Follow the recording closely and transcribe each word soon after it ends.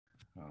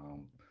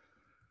Um,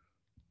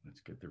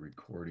 let's get the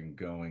recording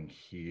going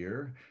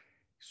here.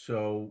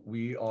 So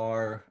we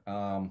are,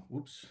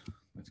 whoops,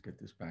 let's get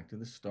this back to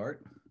the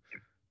start.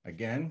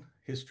 Again,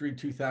 History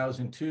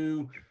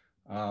 2002.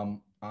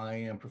 I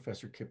am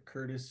Professor Kip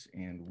Curtis,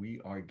 and we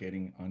are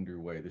getting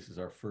underway. This is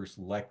our first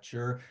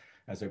lecture.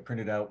 As I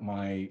printed out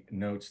my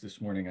notes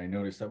this morning, I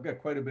noticed I've got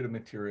quite a bit of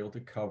material to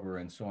cover,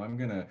 and so I'm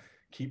going to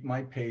keep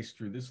my pace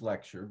through this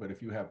lecture. But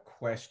if you have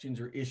questions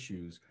or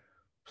issues,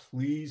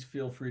 please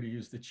feel free to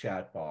use the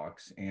chat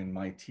box, and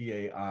my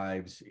TA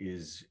Ives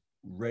is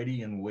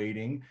ready and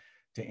waiting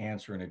to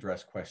answer and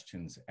address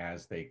questions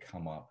as they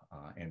come up.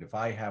 And if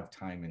I have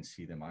time and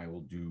see them, I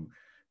will do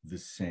the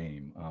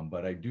same.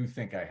 But I do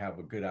think I have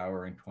a good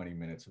hour and 20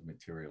 minutes of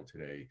material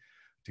today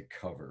to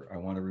cover. I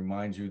want to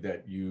remind you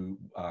that you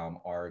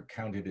are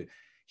counted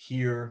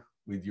here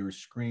with your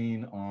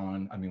screen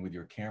on, with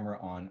your camera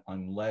on,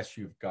 unless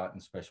you've gotten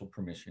special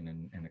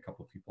permission, and a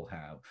couple of people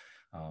have.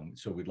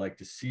 So we'd like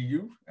to see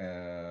you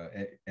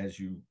as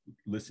you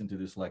listen to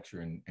this lecture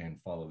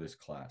and follow this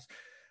class.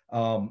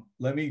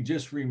 Let me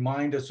just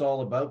remind us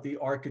all about the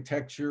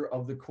architecture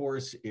of the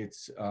course.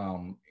 It's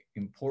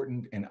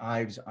important, and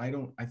Ives, I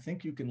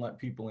think you can let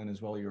people in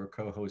as well. You're a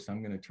co-host.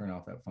 I'm going to turn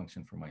off that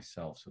function for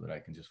myself so that I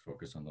can just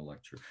focus on the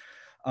lecture.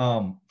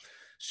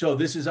 So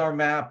this is our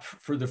map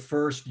for the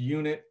first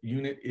unit.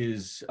 Unit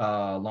is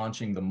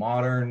launching the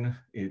modern.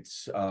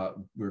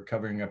 We're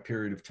covering a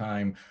period of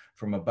time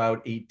from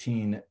about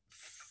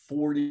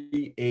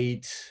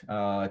 1848 to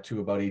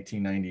about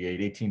 1898,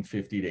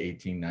 1850 to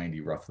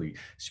 1890, roughly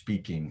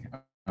speaking,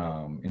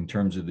 in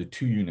terms of the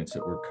two units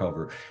that we're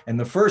cover. And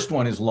the first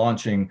one is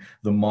launching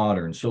the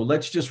modern. So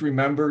let's just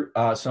remember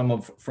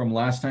from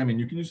last time,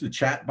 and you can use the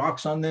chat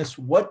box on this.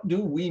 What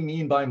do we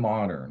mean by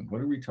modern?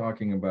 What are we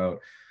talking about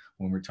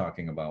when we're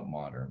talking about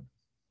modern?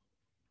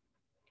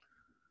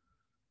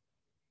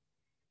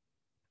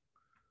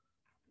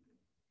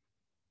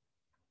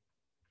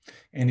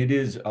 And it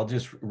is, I'll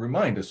just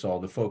remind us all,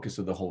 the focus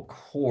of the whole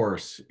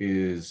course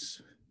is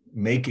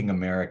making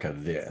America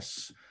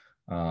this.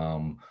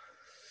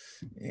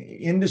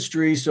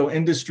 Industry, so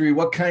industry,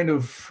 what kind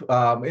of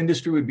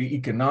industry would be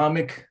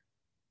economic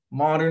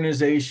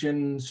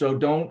modernization?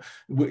 So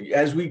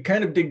as we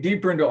kind of dig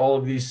deeper into all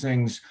of these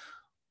things,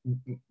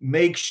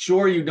 make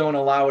sure you don't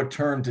allow a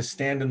term to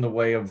stand in the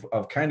way of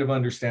kind of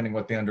understanding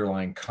what the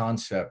underlying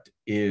concept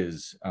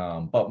is.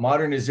 But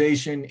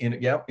modernization,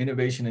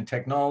 innovation and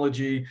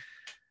technology,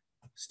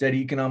 steady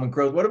economic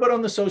growth. What about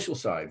on the social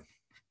side?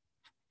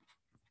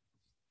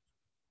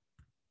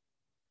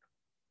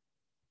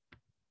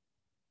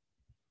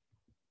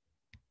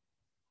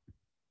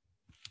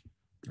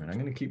 And I'm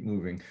going to keep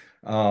moving.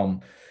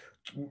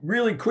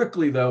 Really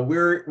quickly, though,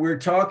 we're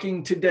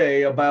talking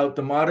today about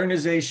the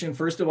modernization,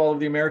 first of all, of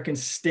the American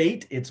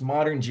state, its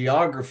modern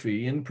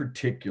geography in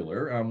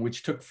particular,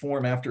 which took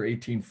form after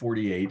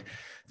 1848,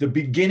 the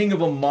beginning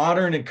of a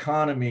modern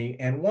economy.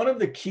 And one of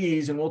the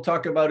keys, and we'll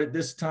talk about it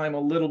this time a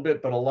little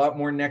bit, but a lot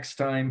more next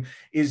time,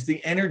 is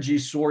the energy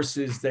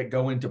sources that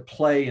go into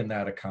play in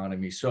that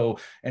economy. So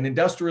an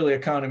industrial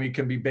economy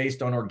can be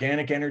based on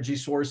organic energy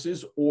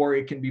sources, or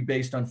it can be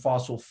based on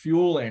fossil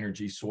fuel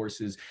energy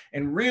sources.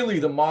 And really,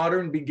 the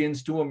modern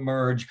begins to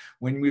emerge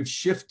when we've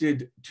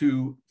shifted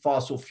to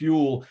fossil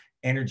fuel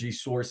energy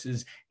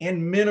sources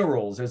and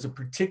minerals as a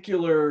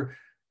particularly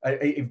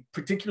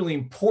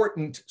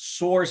important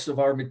source of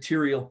our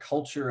material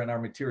culture and our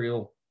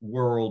material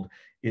world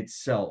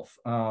itself.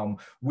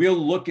 We'll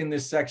look in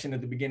this section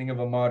at the beginning of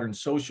a modern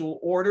social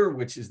order,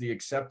 which is the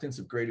acceptance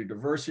of greater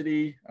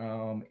diversity,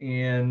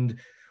 and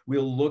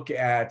we'll look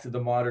at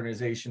the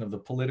modernization of the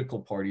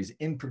political parties,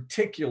 in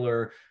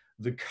particular,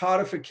 the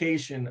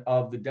codification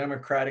of the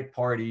Democratic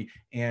Party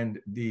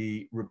and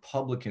the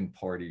Republican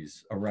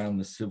parties around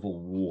the Civil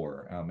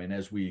War. And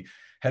as we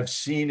have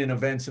seen in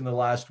events in the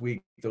last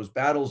week, those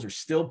battles are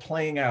still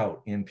playing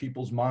out in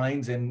people's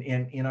minds and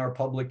in our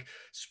public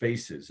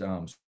spaces.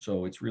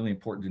 So it's really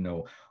important to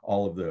know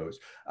all of those.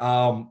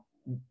 I'm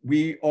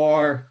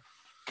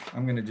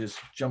going to just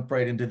jump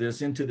right into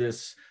this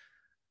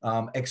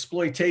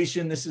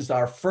exploitation. This is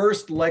our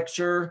first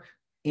lecture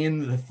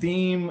in the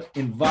theme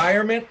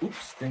environment. Oops,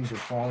 things are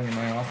falling in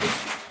my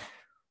office.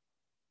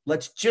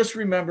 Let's just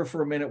remember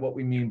for a minute what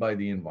we mean by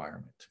the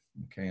environment.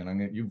 Okay,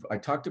 and I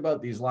talked about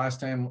these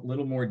last time, a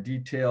little more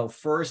detail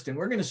first, and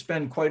we're going to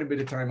spend quite a bit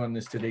of time on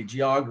this today.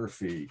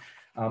 Geography.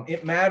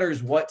 It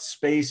matters what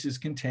space is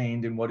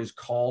contained in what is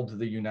called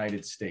the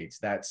United States.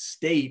 That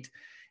state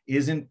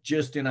isn't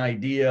just an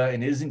idea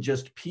and isn't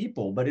just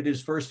people, but it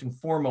is first and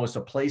foremost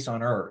a place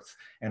on Earth,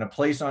 and a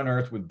place on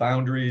Earth with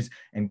boundaries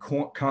and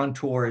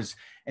contours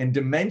and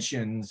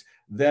dimensions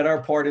that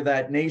are part of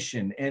that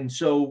nation. And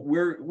so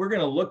we're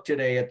going to look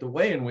today at the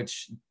way in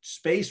which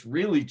space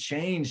really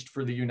changed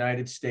for the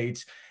United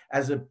States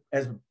as a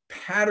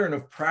pattern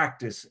of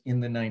practice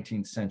in the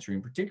 19th century,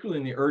 and particularly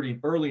in the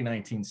early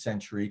 19th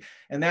century.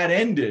 And that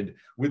ended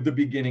with the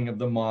beginning of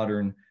the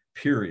modern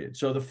period.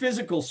 So the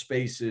physical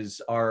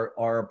spaces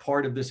are a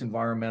part of this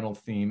environmental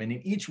theme. And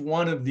in each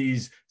one of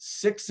these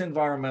 6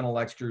 environmental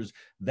lectures,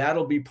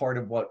 that'll be part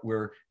of what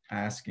we're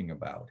asking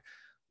about.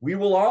 We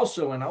will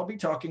also, and I'll be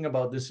talking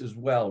about this as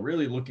well,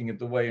 really looking at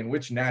the way in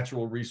which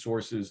natural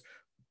resources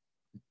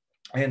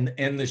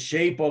and the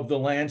shape of the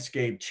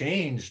landscape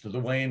changed the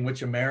way in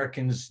which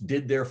Americans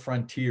did their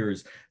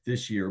frontiers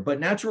this year. But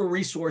natural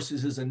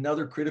resources is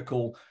another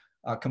critical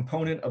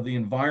component of the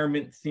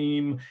environment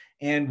theme.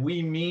 And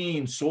we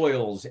mean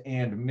soils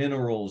and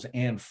minerals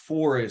and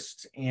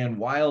forests and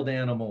wild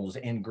animals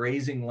and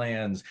grazing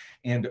lands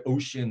and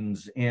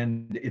oceans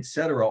and et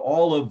cetera,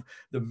 all of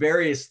the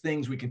various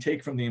things we can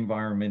take from the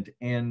environment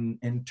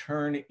and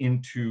turn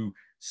into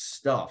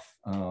stuff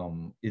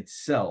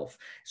itself.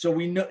 So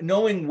we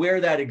knowing where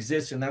that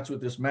exists, and that's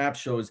what this map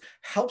shows,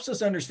 helps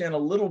us understand a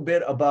little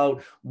bit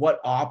about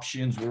what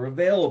options were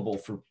available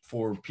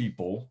for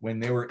people when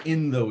they were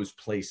in those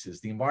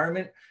places. The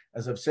environment,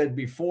 as I've said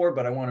before,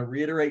 but I want to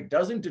reiterate,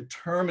 doesn't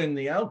determine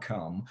the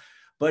outcome,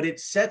 but it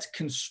sets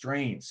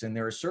constraints, and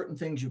there are certain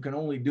things you can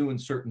only do in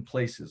certain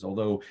places.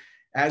 Although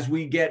as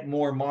we get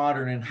more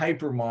modern and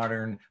hyper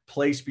modern,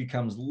 place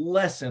becomes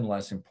less and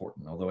less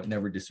important, although it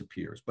never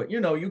disappears. But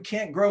you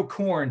can't grow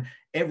corn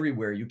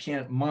everywhere. You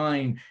can't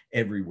mine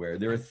everywhere.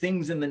 There are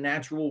things in the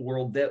natural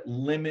world that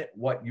limit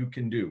what you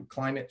can do: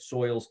 climate,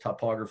 soils,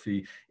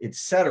 topography,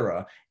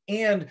 etc.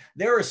 And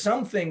there are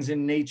some things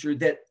in nature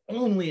that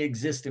only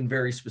exist in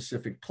very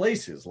specific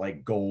places,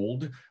 like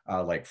gold,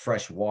 like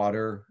fresh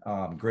water,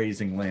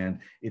 grazing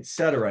land,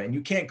 etc. And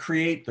you can't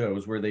create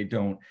those where they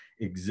don't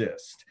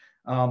exist.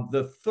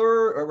 The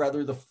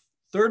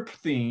third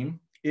theme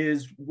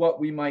is what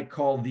we might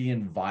call the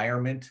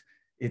environment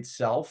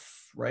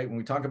itself, right? When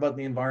we talk about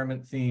the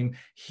environment theme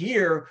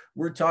here,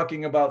 we're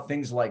talking about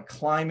things like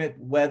climate,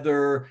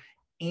 weather,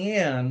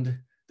 and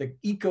the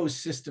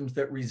ecosystems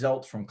that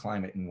result from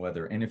climate and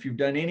weather. And if you've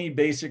done any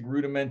basic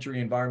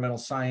rudimentary environmental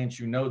science,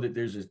 you know that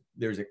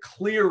there's a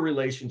clear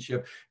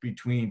relationship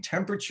between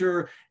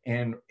temperature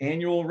and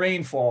annual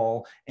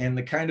rainfall and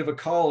the kind of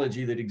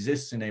ecology that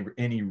exists in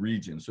any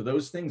region. So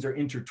those things are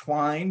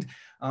intertwined,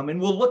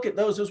 and we'll look at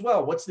those as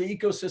well. What's the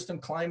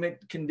ecosystem,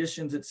 climate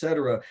conditions, et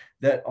cetera,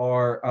 that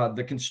are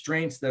the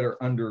constraints that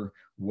are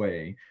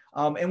underway.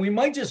 And we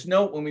might just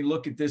note when we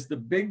look at this, the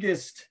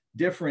biggest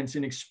difference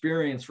in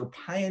experience for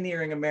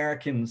pioneering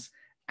Americans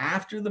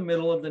after the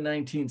middle of the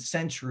 19th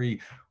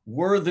century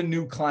were the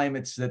new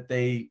climates that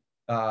they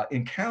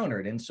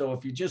encountered. And so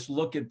if you just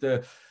look at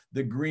the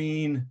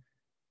green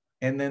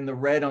and then the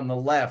red on the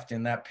left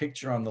in that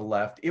picture on the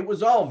left, it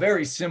was all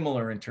very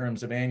similar in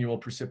terms of annual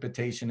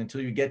precipitation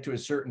until you get to a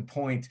certain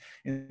point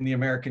in the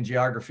American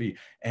geography.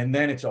 And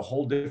then it's a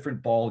whole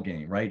different ball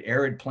game, right?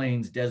 Arid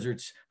plains,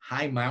 deserts,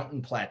 high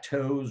mountain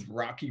plateaus,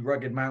 rocky,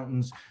 rugged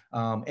mountains,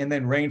 and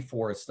then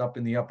rainforests up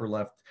in the upper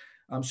left.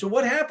 So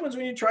what happens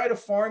when you try to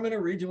farm in a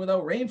region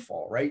without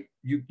rainfall, right?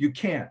 You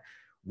can't.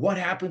 What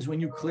happens when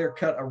you clear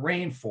cut a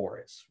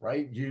rainforest,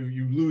 right?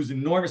 You lose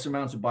enormous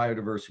amounts of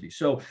biodiversity.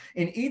 So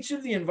in each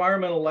of the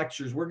environmental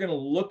lectures, we're going to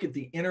look at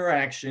the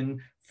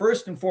interaction,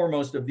 first and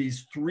foremost, of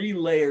these 3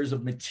 layers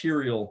of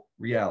material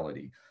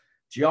reality: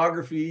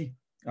 geography,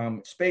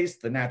 space,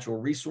 the natural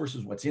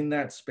resources, what's in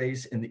that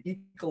space, and the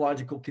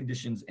ecological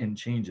conditions and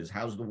changes.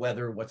 How's the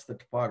weather? What's the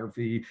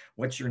topography?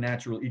 What's your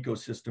natural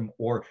ecosystem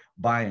or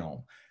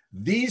biome?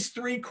 These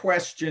 3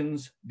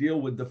 questions deal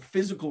with the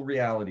physical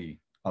reality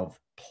of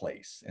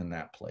place in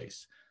that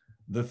place.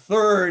 The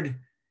third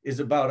is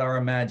about our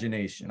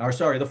imagination.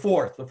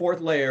 The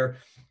fourth layer,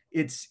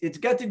 it's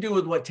got to do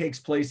with what takes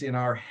place in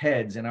our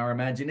heads and our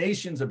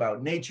imaginations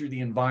about nature, the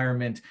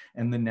environment,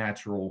 and the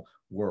natural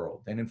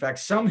world. And in fact,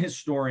 some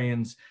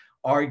historians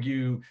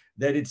argue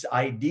that it's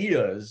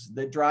ideas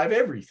that drive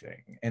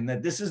everything, and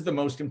that this is the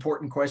most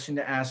important question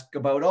to ask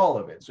about all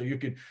of it. So you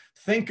could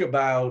think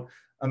about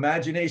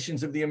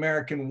imaginations of the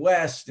American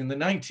West in the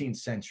 19th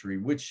century,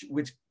 which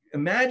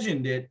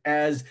imagined it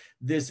as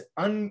this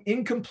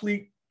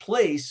incomplete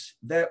place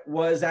that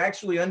was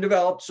actually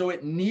undeveloped, so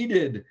it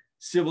needed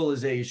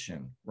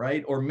civilization,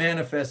 right? Or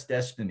manifest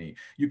destiny.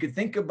 You could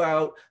think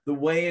about the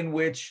way in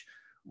which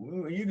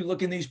you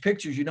look in these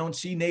pictures, you don't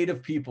see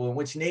native people, in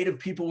which native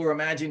people were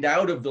imagined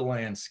out of the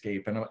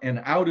landscape and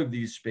out of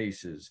these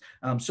spaces.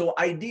 So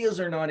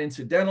ideas are not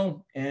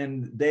incidental,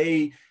 and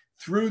they,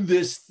 through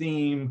this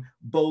theme,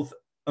 both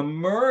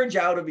emerge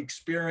out of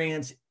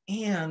experience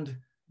and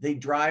they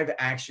drive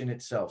action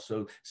itself.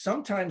 So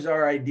sometimes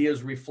our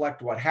ideas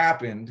reflect what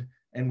happened,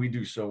 and we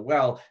do so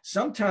well.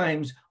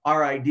 Sometimes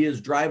our ideas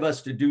drive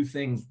us to do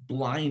things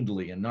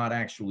blindly and not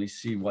actually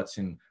see what's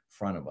in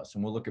front of us.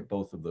 And we'll look at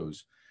both of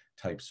those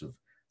types of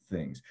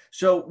things.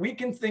 So we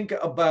can think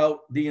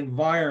about the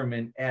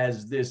environment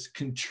as this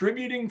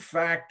contributing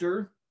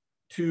factor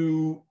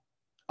to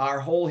our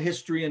whole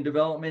history and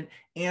development,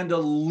 and a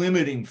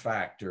limiting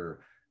factor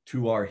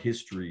to our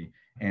history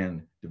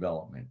and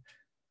development.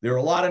 There are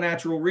a lot of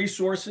natural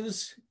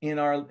resources in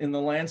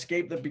the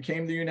landscape that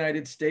became the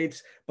United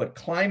States, but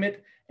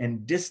climate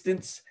and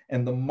distance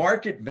and the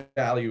market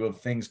value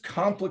of things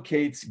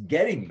complicates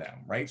getting them,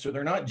 right? So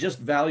they're not just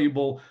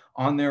valuable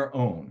on their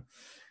own.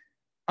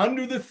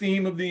 Under the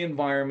theme of the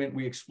environment,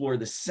 we explore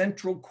the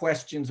central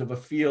questions of a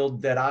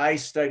field that I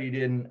studied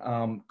in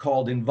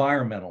called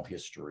environmental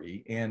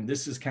history. And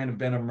this has kind of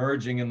been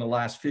emerging in the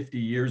last 50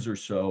 years or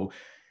so.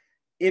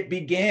 It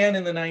began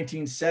in the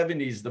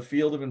 1970s, the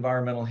field of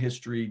environmental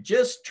history,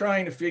 just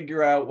trying to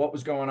figure out what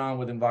was going on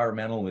with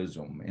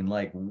environmentalism and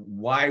like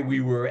why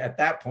we were at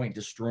that point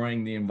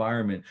destroying the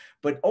environment.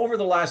 But over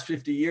the last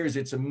 50 years,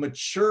 it's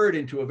matured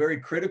into a very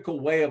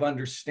critical way of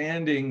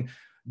understanding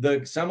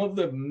some of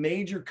the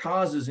major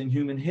causes in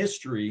human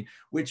history,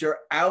 which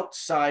are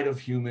outside of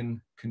human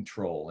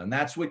control. And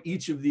that's what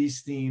each of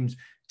these themes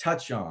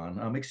touch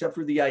on, except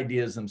for the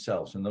ideas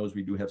themselves. And those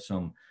we do have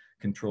some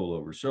control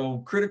over. So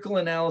critical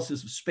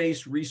analysis of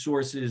space,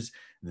 resources,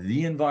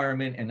 the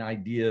environment, and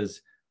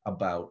ideas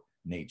about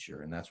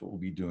nature. And that's what we'll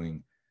be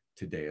doing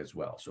today as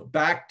well. So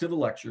back to the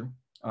lecture.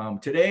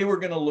 Today, we're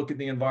going to look at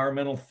the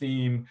environmental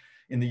theme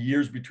in the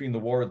years between the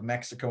war with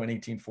Mexico in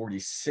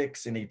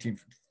 1846 and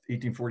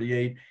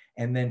 1848,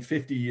 and then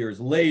 50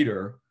 years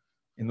later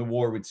in the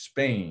war with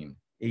Spain,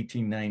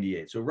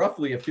 1898. So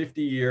roughly a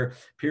 50-year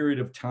period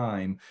of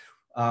time,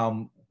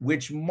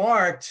 which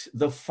marked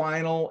the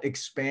final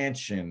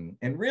expansion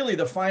and really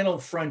the final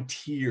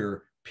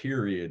frontier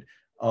period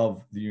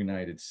of the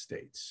United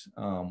States.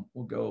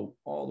 We'll go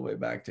all the way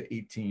back to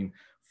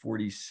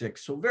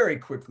 1846. So very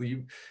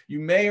quickly, you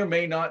may or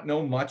may not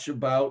know much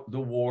about the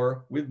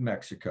war with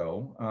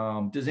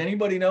Mexico. Does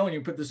anybody know, and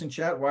you put this in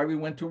chat, why we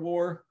went to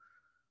war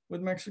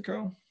with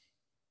Mexico?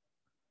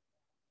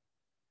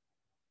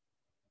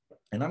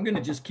 And I'm going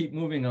to just keep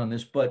moving on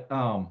this, but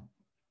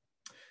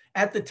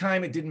at the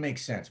time, it didn't make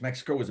sense.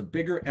 Mexico was a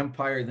bigger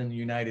empire than the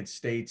United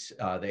States.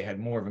 They had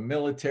more of a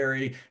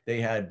military. They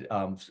had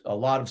a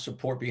lot of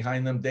support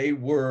behind them. They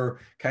were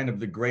kind of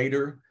the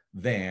greater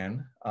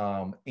than,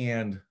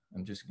 and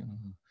I'm just going to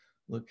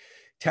look.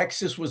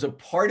 Texas was a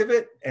part of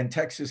it, and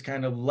Texas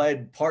kind of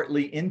led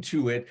partly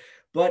into it.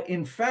 But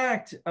in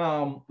fact,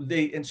 so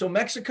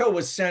Mexico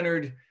was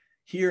centered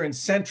here in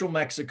central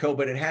Mexico,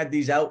 but it had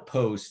these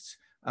outposts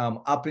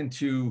up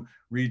into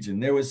region.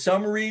 There was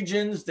some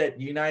regions that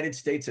the United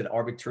States had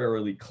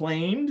arbitrarily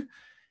claimed,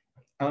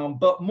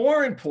 but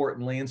more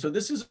importantly, and so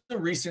this is a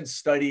recent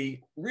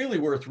study really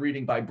worth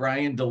reading by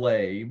Brian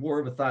DeLay, War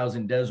of a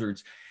Thousand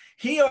Deserts.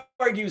 He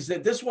argues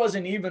that this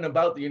wasn't even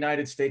about the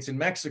United States and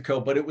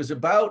Mexico, but it was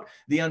about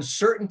the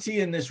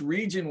uncertainty in this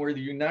region where the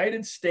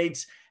United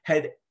States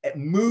had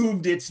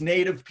moved its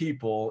native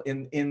people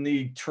in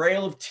the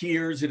Trail of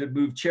Tears. It had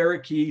moved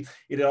Cherokee.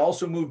 It had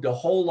also moved a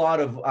whole lot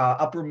of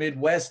upper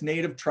Midwest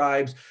native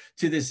tribes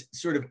to this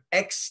sort of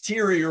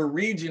exterior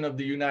region of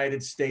the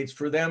United States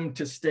for them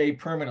to stay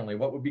permanently,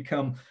 what would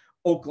become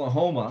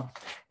Oklahoma.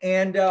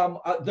 And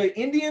the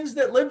Indians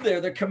that lived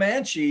there, the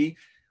Comanche,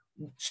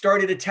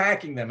 started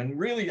attacking them and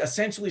really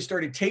essentially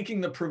started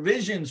taking the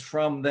provisions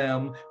from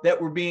them that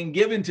were being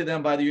given to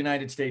them by the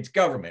United States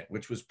government,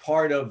 which was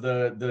part of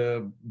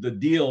the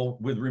deal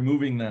with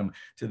removing them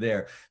to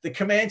there. The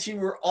Comanche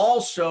were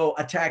also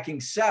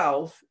attacking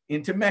south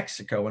into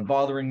Mexico and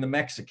bothering the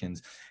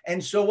Mexicans.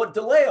 And so what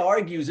DeLay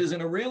argues is,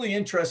 in a really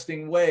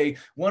interesting way,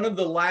 one of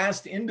the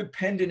last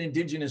independent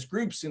indigenous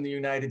groups in the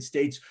United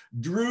States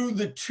drew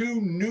the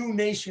two new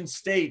nation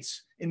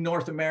states in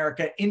North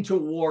America into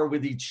war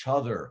with each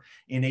other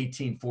in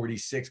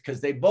 1846,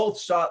 because they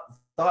both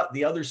thought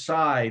the other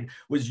side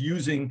was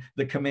using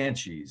the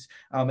Comanches.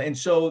 And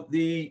so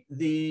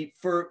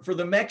for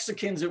the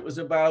Mexicans, it was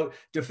about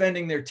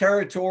defending their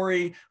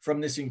territory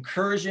from this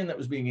incursion that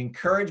was being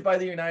encouraged by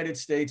the United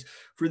States.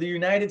 For the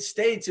United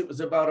States, it was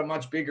about a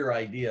much bigger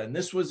idea. And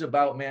this was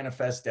about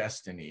manifest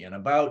destiny and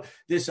about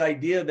this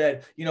idea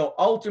that, you know,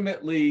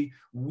 ultimately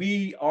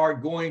we are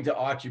going to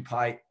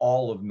occupy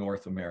all of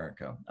North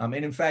America. And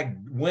in fact,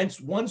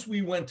 once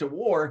we went to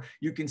war,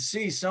 you can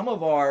see some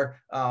of our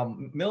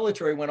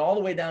military went all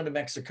the way down to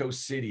Mexico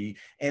City,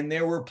 and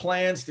there were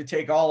plans to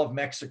take all of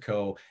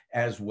Mexico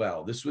as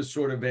well. This was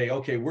sort of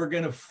okay, we're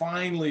going to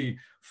finally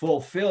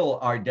fulfill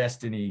our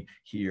destiny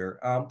here.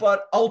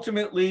 But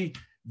ultimately,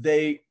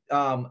 they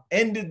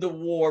ended the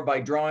war by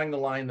drawing the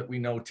line that we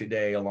know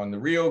today along the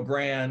Rio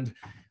Grande,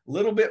 a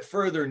little bit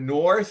further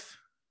north,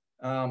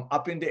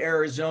 up into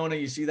Arizona.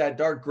 You see that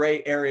dark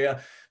gray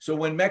area. So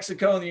when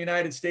Mexico and the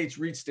United States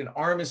reached an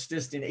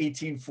armistice in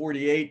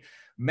 1848,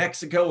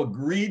 Mexico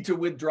agreed to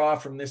withdraw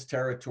from this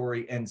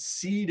territory and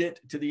cede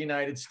it to the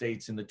United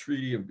States in the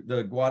Treaty of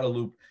the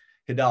Guadalupe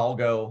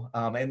Hidalgo.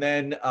 And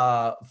then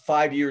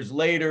 5 years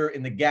later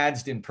in the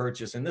Gadsden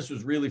Purchase, and this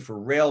was really for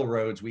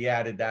railroads, we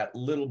added that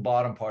little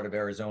bottom part of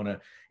Arizona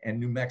and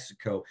New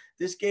Mexico.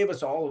 This gave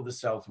us all of the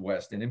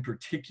Southwest, and in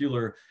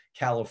particular,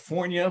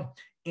 California.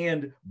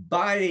 And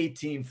by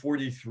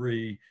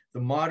 1843, the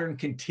modern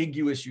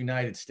contiguous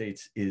United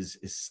States is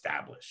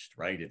established,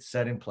 right? It's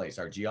set in place.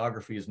 Our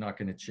geography is not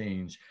going to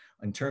change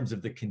in terms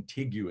of the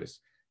contiguous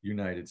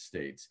United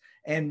States.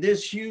 And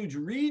this huge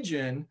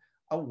region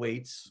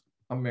awaits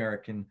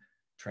American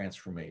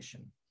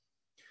transformation.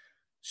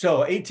 So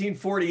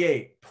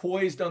 1848,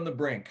 poised on the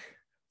brink.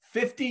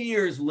 50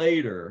 years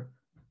later,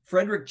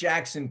 Frederick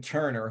Jackson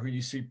Turner, who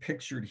you see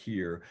pictured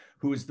here,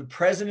 who is the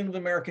president of the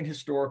American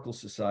Historical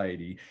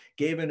Society,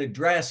 gave an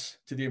address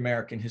to the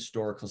American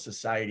Historical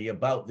Society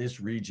about this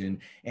region.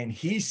 And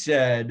he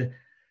said,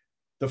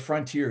 the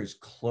frontier is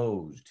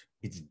closed.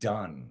 It's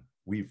done.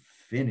 We've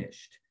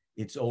finished.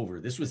 It's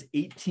over. This was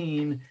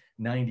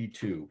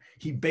 1892.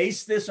 He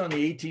based this on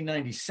the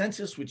 1890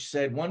 census, which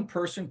said 1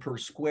 person per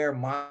square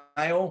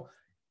mile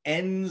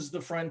ends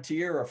the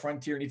frontier. A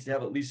frontier needs to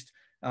have at least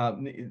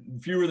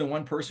fewer than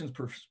 1 person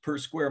per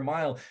square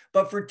mile.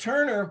 But for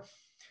Turner,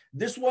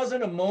 this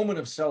wasn't a moment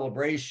of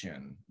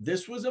celebration.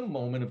 This was a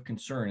moment of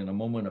concern and a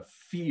moment of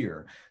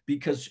fear,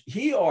 because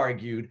he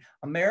argued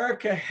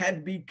America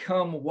had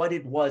become what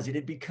it was. It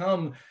had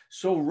become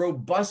so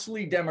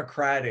robustly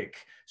democratic,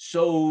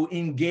 so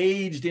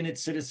engaged in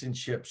its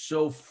citizenship,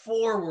 so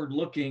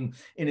forward-looking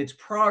in its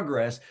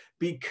progress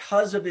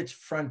because of its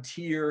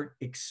frontier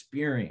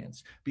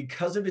experience,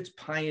 because of its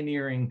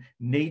pioneering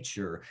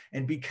nature,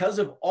 and because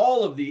of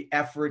all of the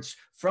efforts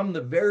from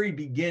the very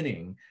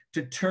beginning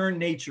to turn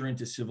nature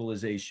into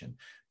civilization.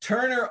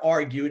 Turner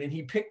argued, and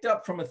he picked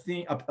up from a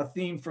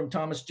theme from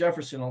Thomas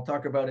Jefferson, I'll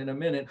talk about in a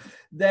minute,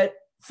 that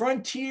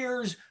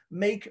frontiers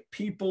make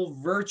people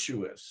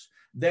virtuous,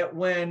 that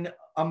when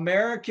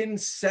American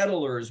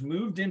settlers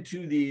moved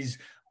into these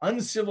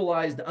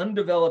uncivilized,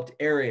 undeveloped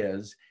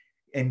areas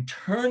and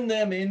turned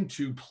them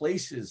into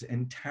places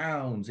and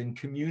towns and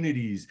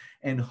communities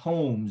and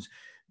homes,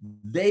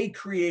 they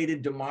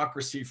created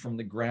democracy from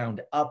the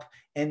ground up,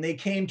 and they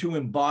came to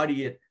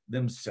embody it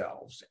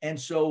themselves. And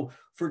so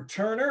for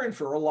Turner and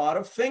for a lot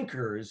of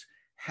thinkers,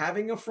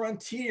 having a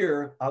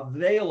frontier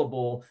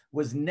available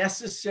was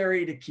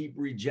necessary to keep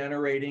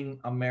regenerating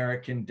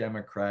American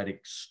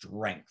democratic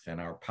strength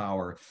and our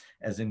power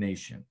as a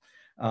nation.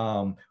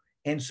 And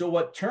so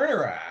what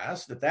Turner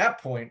asked at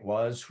that point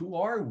was, who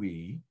are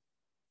we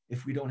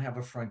if we don't have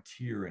a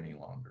frontier any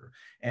longer?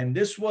 And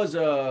this was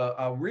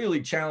a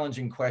really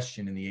challenging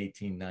question in the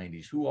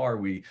 1890s. Who are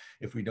we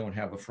if we don't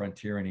have a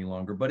frontier any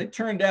longer? But it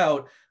turned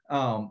out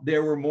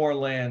there were more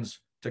lands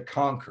to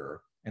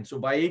conquer. And so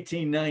by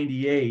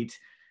 1898,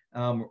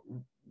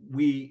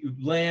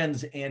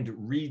 lands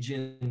and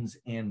regions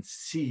and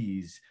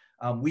seas,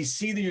 we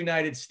see the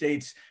United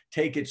States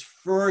take its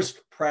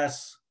first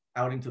press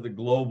out into the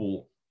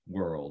global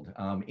world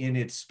in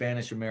its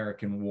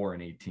Spanish-American War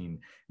in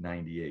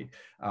 1898.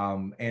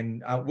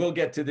 And we'll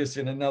get to this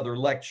in another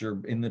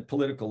lecture, in the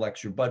political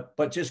lecture,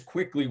 but just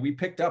quickly, we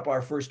picked up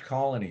our first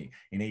colony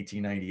in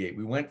 1898.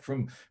 We went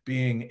from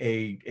being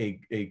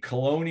a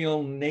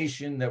colonial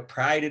nation that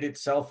prided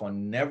itself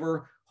on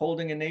never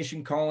holding a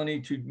nation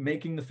colony to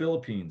making the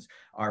Philippines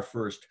our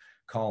first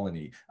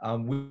colony.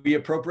 We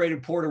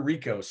appropriated Puerto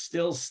Rico,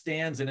 still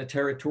stands in a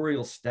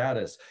territorial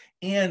status,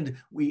 and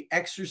we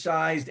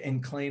exercised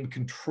and claimed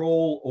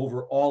control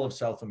over all of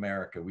South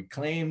America. We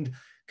claimed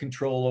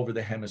control over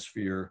the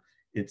hemisphere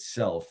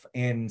itself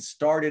and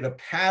started a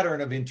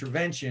pattern of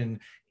intervention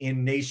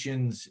in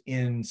nations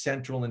in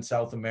Central and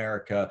South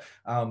America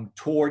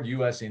toward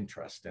US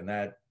interest, and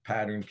that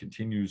pattern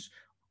continues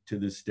to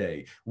this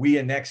day. We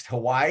annexed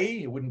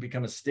Hawaii. It wouldn't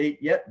become a state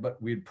yet,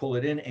 but we'd pull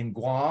it in, and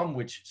Guam,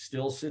 which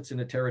still sits in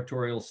a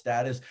territorial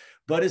status.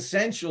 But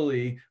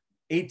essentially,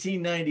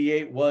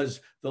 1898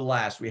 was the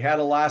last. We had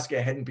Alaska,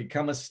 it hadn't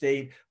become a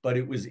state, but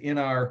it was in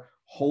our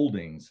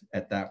holdings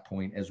at that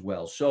point as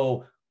well.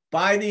 So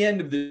by the end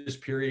of this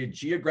period,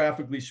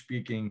 geographically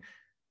speaking,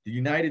 the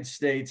United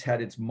States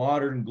had its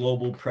modern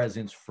global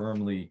presence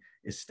firmly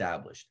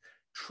established.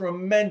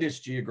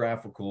 Tremendous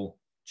geographical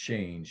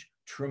change,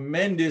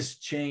 tremendous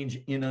change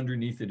in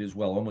underneath it as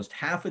well. Almost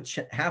half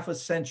a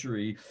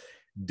century,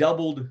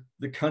 doubled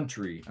the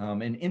country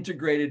and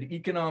integrated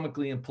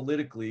economically and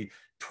politically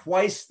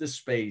twice the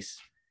space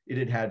it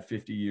had had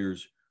 50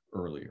 years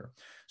earlier.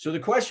 So the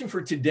question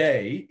for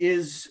today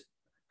is,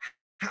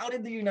 how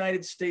did the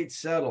United States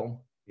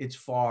settle its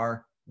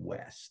far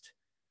west,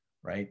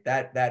 right?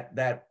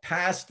 That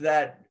past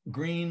that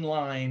green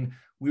line,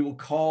 we will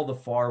call the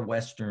far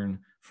western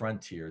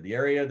frontier, the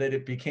area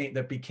that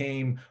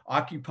became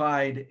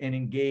occupied and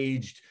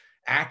engaged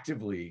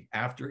actively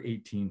after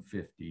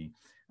 1850.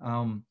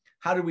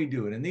 How do we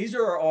do it? And these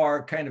are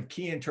our kind of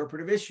key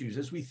interpretive issues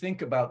as we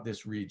think about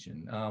this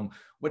region.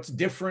 What's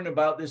different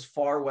about this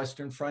far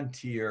western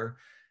frontier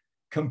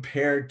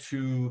compared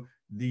to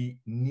the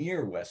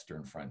near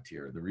western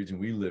frontier, the region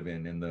we live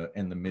in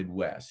the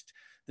Midwest?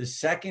 The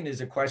second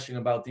is a question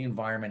about the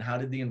environment. How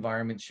did the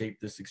environment shape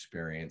this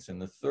experience? And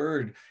the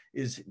third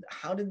is,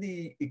 how did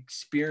the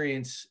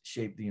experience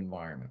shape the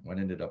environment? What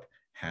ended up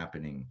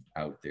happening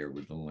out there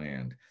with the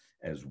land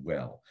as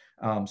well?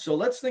 So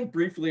let's think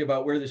briefly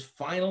about where this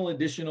final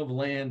addition of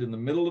land in the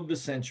middle of the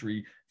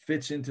century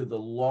fits into the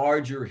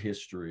larger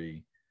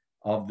history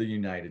of the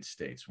United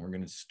States. We're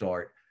going to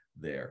start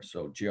there.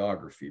 So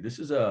geography. This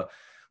is a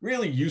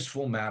really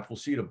useful map. We'll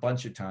see it a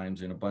bunch of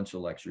times in a bunch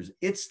of lectures.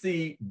 It's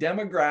the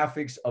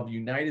demographics of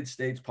United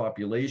States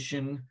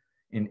population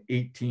in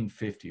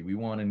 1850. We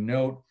want to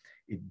note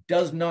it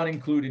does not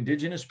include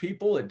indigenous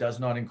people. It does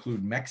not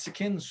include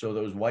Mexicans. So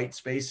those white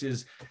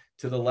spaces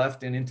to the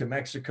left and into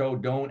Mexico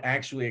don't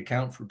actually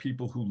account for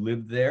people who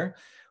lived there.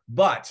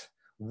 But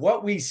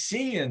what we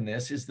see in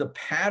this is the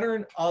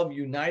pattern of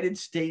United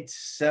States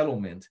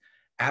settlement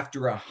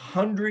after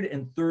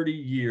 130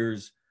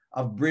 years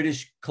of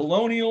British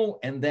colonial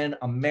and then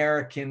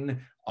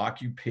American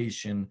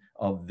occupation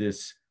of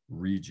this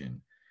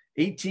region.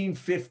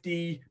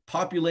 1850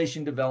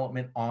 population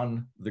development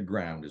on the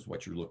ground is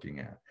what you're looking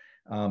at.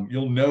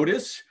 You'll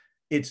notice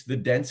it's the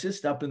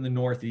densest up in the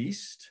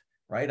Northeast,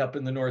 right? Up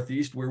in the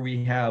Northeast where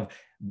we have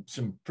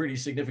some pretty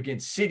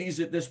significant cities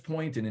at this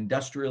point and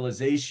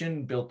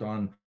industrialization built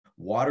on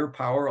water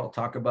power. I'll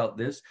talk about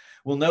this.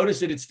 We'll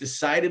notice that it's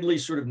decidedly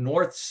sort of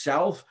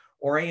north-south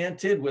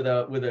oriented with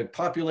a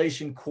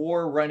population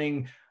core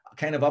running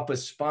kind of up a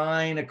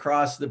spine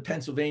across the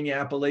Pennsylvania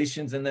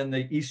Appalachians and then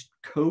the East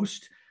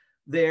Coast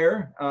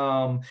there,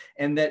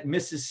 and that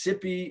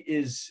Mississippi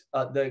is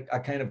a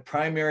kind of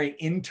primary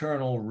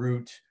internal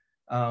route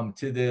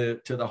to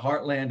the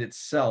heartland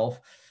itself.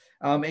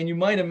 And you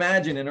might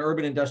imagine an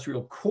urban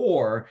industrial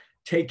core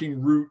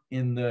taking root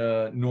in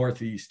the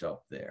Northeast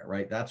up there,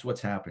 right? That's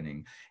what's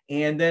happening.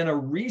 And then a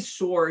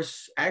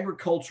resource,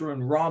 agriculture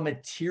and raw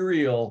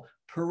material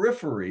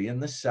periphery in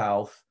the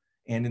South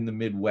and in the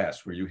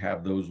Midwest, where you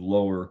have those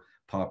lower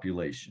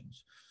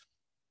populations.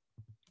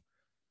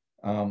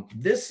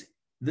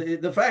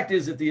 The fact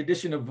is that the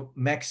addition of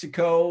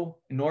Mexico,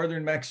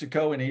 northern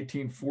Mexico in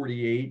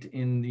 1848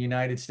 in the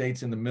United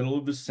States in the middle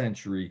of the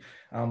century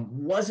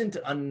wasn't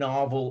a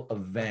novel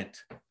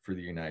event for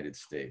the United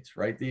States,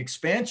 right? The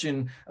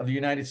expansion of the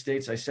United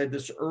States, I said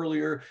this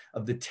earlier,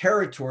 of the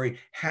territory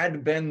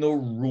had been the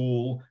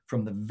rule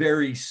from the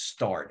very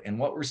start. And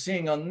what we're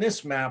seeing on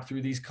this map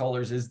through these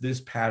colors is this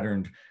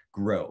patterned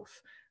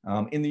growth.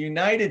 In the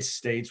United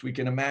States, we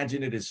can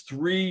imagine it as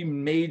three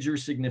major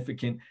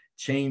significant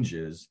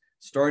changes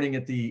starting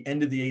at the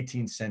end of the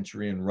 18th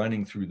century and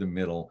running through the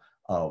middle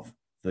of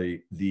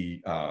the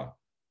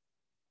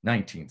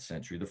 19th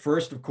century. The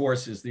first, of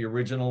course, is the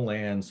original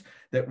lands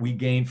that we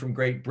gained from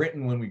Great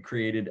Britain when we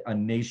created a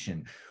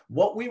nation.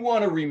 What we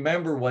want to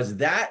remember was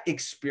that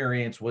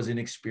experience was an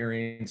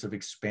experience of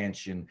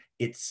expansion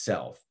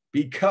itself,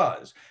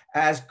 because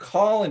as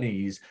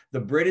colonies,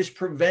 the British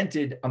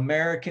prevented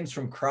Americans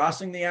from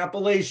crossing the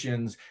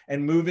Appalachians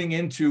and moving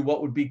into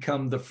what would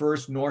become the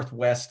first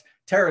Northwest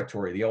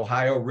territory, the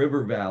Ohio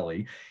River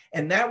Valley.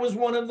 And that was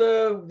one of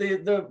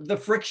the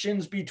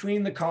frictions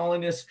between the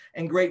colonists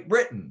and Great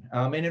Britain.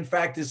 And in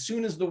fact, as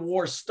soon as the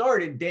war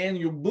started,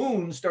 Daniel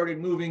Boone started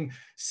moving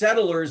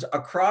settlers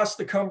across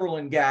the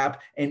Cumberland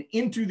Gap and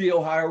into the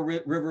Ohio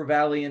River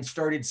Valley and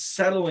started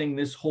settling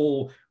this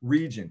whole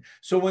region.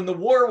 So when the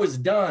war was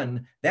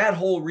done, that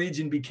whole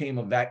region became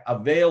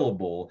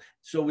available.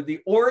 So with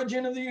the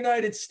origin of the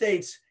United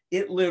States,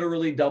 it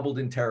literally doubled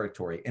in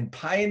territory, and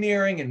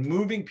pioneering and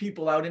moving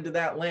people out into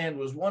that land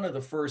was one of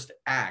the first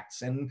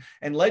acts and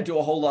led to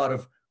a whole lot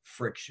of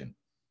friction.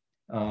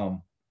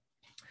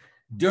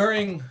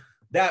 During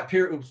that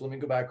period, let me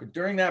go back.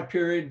 During that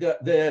period,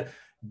 the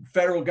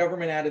federal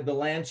government added the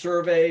land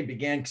survey,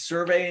 began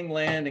surveying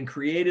land and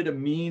created a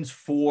means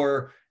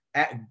for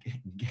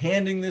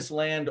handing this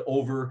land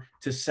over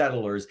to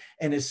settlers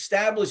and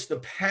established the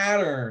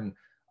pattern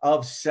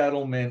of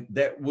settlement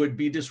that would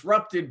be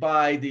disrupted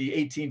by the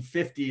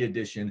 1850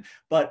 edition,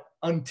 but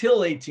until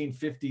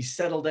 1850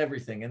 settled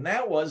everything. And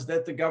that was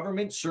that the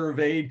government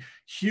surveyed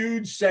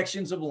huge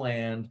sections of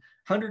land,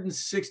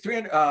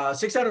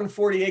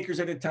 640 acres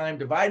at a time,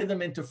 divided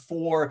them into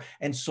four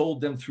and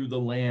sold them through the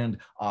land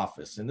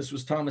office. And this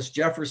was Thomas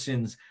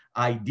Jefferson's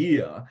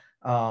idea.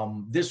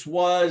 This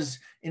was,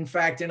 in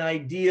fact, an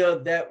idea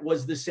that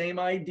was the same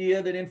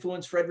idea that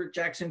influenced Frederick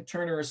Jackson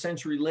Turner a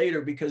century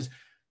later, because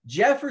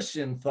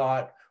Jefferson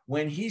thought,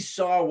 when he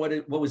saw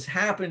what was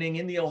happening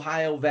in the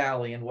Ohio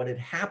Valley and what had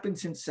happened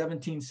since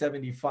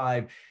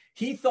 1775,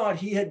 he thought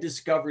he had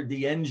discovered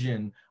the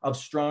engine of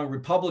strong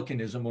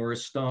republicanism or a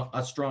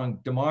strong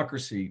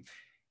democracy.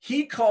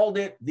 He called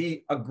it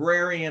the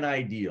agrarian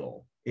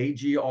ideal,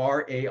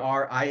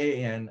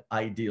 A-G-R-A-R-I-A-N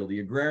ideal, the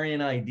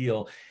agrarian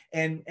ideal.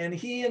 And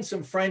he and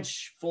some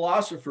French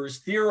philosophers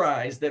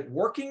theorized that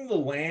working the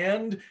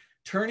land,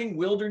 turning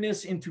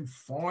wilderness into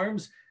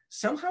farms,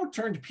 somehow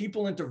turned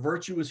people into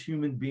virtuous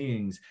human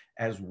beings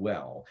as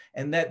well.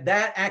 And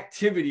that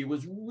activity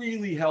was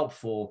really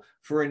helpful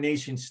for a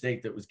nation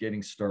state that was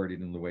getting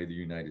started in the way the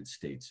United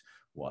States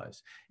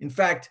was. In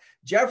fact,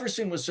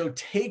 Jefferson was so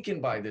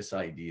taken by this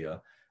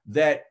idea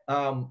that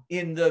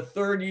in the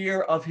third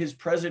year of his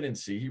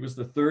presidency, he was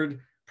the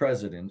third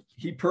president,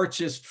 he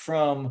purchased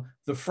from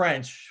the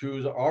French, who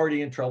was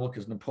already in trouble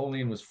because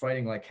Napoleon was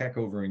fighting like heck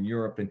over in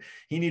Europe, and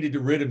he needed to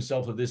rid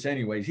himself of this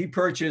anyways. He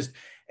purchased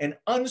an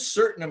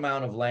uncertain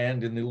amount of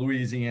land in the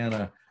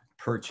Louisiana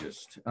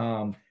Purchase.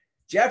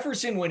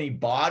 Jefferson, when he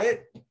bought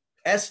it,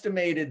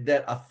 estimated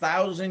that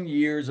 1,000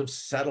 years of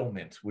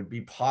settlement would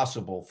be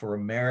possible for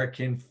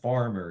American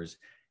farmers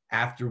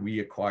after we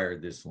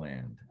acquired this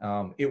land.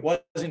 It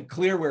wasn't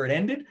clear where it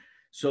ended.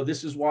 So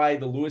this is why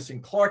the Lewis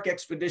and Clark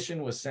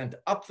expedition was sent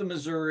up the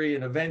Missouri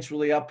and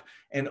eventually up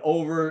and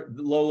over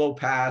the Lolo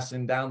Pass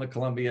and down the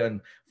Columbia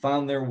and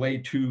found their way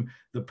to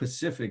the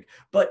Pacific.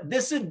 But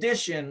this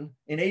addition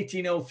in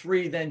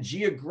 1803 then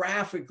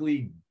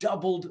geographically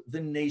doubled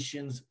the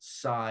nation's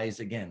size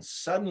again.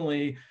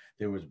 Suddenly,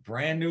 there was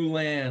brand new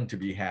land to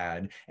be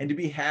had, and to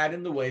be had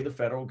in the way the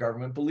federal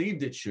government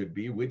believed it should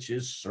be, which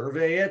is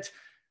survey it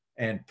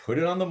and put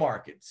it on the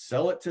market,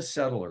 sell it to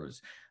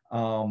settlers.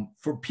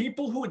 For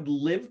people who had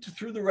lived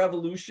through the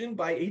revolution,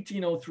 by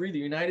 1803, the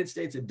United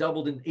States had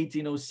doubled in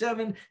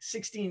 1807,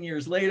 16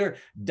 years later,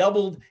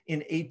 doubled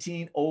in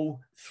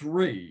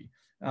 1803.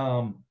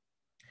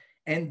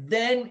 And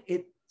then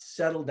it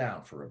settled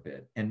down for a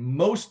bit. And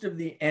most of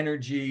the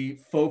energy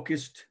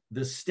focused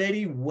the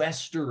steady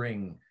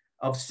westering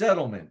of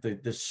settlement,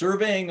 the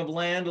surveying of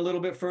land a little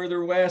bit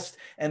further west,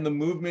 and the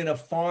movement of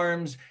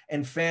farms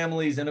and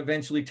families and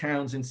eventually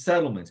towns and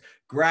settlements,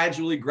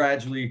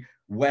 gradually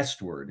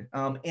westward.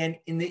 And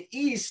in the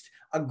east,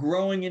 a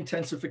growing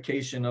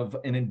intensification of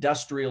an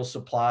industrial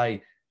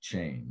supply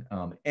chain.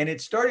 And it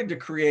started to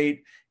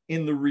create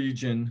in the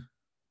region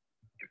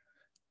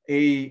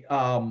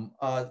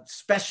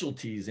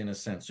specialties in a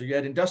sense. So you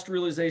had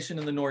industrialization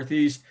in the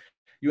Northeast,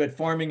 you had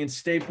farming and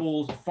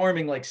staples,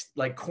 farming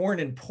like corn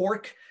and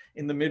pork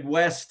in the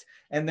Midwest,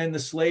 and then the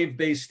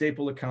slave-based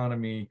staple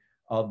economy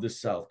of the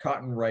South,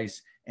 cotton,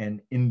 rice,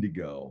 and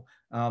indigo.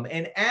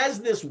 And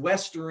as this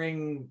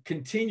westering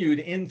continued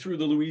in through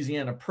the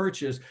Louisiana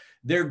Purchase,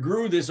 there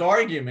grew this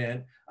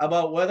argument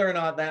about whether or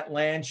not that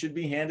land should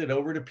be handed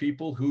over to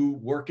people who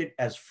work it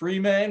as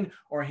freemen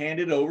or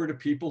handed over to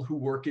people who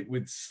work it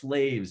with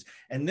slaves.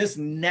 And this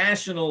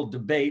national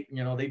debate,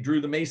 you know, they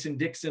drew the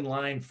Mason-Dixon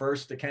line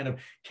first to kind of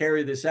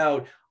carry this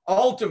out,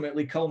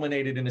 ultimately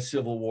culminated in a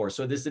civil war.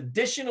 So this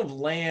addition of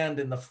land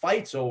and the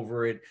fights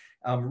over it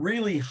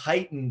really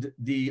heightened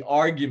the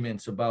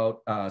arguments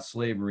about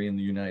slavery in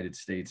the United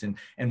States,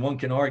 and one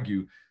can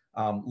argue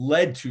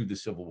led to the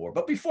Civil War.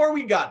 But before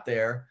we got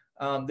there,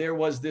 there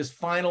was this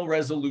final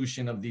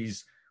resolution of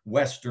these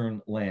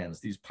Western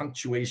lands, these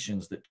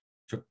punctuations that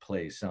took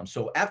place.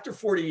 So after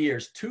 40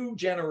 years, 2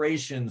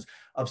 generations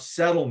of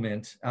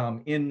settlement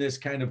in this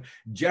kind of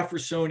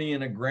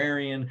Jeffersonian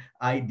agrarian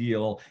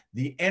ideal,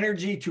 the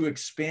energy to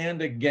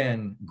expand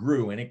again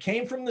grew. And it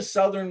came from the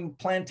Southern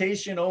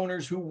plantation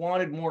owners who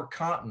wanted more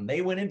cotton.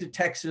 They went into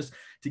Texas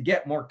to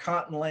get more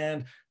cotton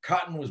land.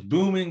 Cotton was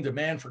booming.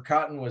 Demand for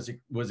cotton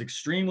was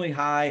extremely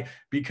high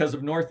because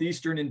of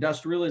Northeastern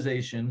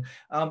industrialization.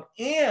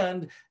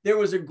 And there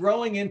was a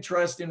growing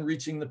interest in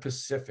reaching the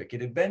Pacific.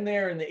 It had been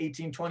there in the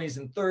 1820s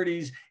and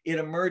 30s. It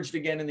emerged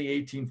again in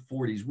the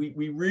 1840s.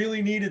 We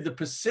really needed the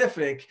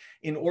Pacific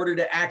in order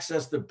to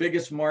access the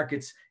biggest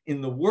markets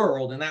in the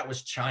world, and that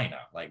was China.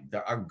 Like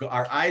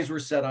our eyes were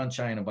set on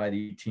China by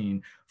the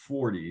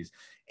 1840s.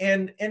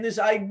 And this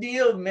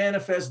idea of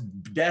manifest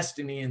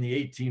destiny in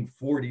the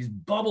 1840s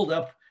bubbled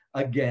up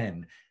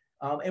again.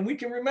 And we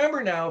can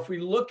remember now, if we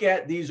look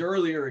at these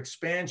earlier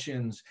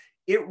expansions,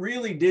 it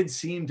really did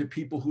seem to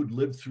people who'd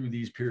lived through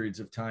these periods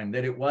of time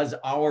that it was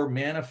our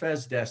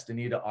manifest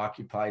destiny to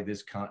occupy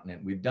this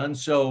continent. We'd done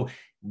so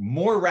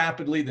more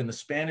rapidly than the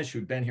Spanish,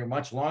 who'd been here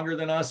much longer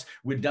than us.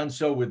 We'd done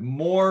so with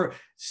more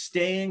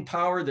staying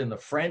power than the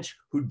French,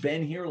 who'd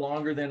been here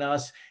longer than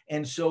us.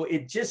 And so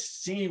it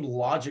just seemed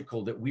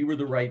logical that we were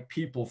the right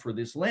people for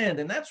this land.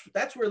 And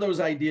that's where those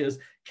ideas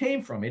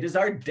came from. It is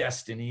our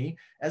destiny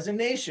as a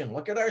nation.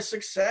 Look at our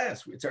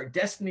success. It's our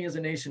destiny as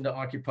a nation to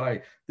occupy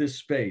this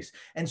space.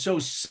 And so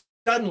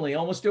suddenly,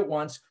 almost at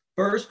once,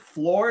 first,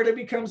 Florida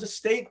becomes a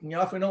state. And you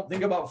often don't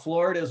think about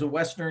Florida as a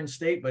Western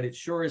state, but it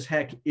sure as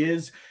heck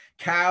is.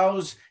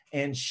 Cows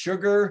and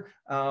sugar,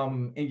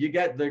 and you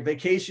get the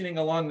vacationing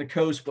along the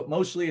coast, but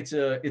mostly it's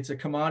a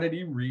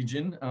commodity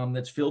region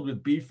that's filled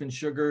with beef and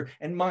sugar,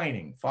 and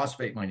mining,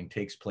 phosphate mining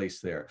takes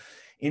place there.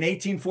 In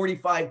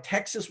 1845,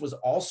 Texas was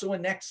also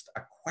annexed,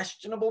 a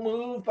questionable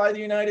move by the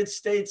United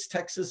States.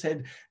 Texas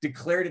had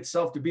declared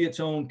itself to be its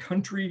own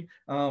country,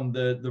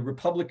 the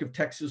Republic of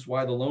Texas,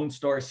 why the Lone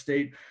Star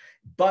State,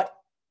 but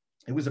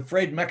it was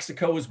afraid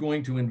Mexico was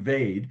going to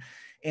invade.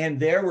 And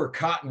there were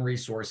cotton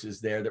resources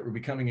there that were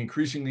becoming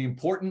increasingly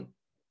important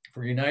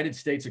for the United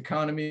States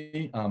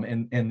economy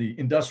and the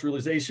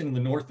industrialization in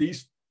the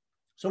Northeast.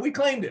 So we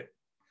claimed it,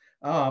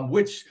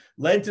 which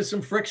led to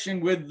some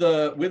friction with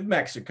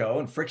Mexico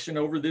and friction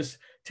over this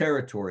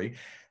territory.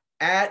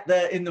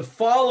 In the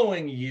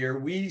following year,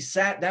 we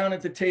sat down at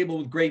the table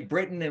with Great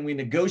Britain and we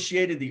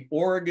negotiated the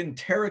Oregon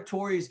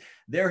territories.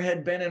 There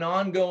had been an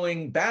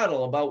ongoing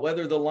battle about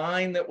whether the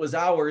line that was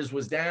ours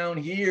was down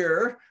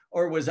here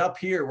or was up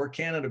here where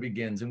Canada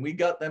begins. And we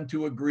got them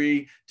to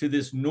agree to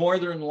this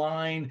northern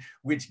line,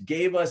 which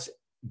gave us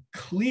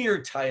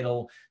clear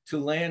title to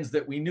lands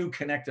that we knew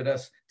connected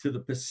us to the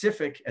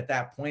Pacific at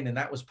that point, and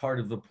that was part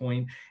of the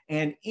point.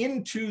 And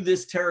into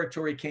this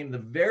territory came the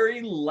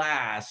very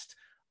last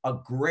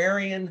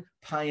agrarian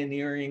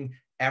pioneering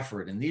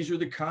effort. And these are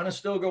the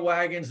Conestoga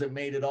wagons that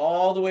made it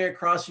all the way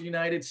across the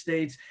United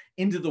States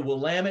into the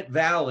Willamette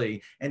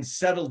Valley and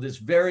settled this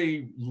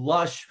very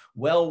lush,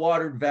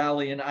 well-watered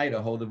valley in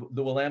Idaho,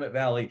 the Willamette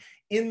Valley,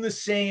 in the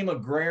same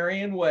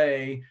agrarian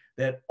way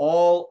that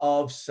all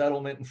of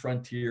settlement and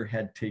frontier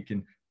had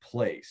taken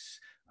place.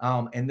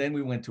 And then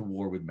we went to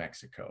war with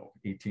Mexico,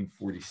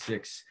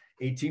 1846.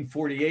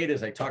 1848,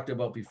 as I talked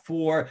about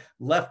before,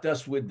 left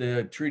us with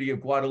the Treaty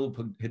of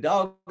Guadalupe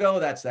Hidalgo.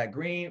 That's that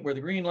green, where the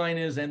green line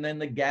is, and then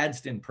the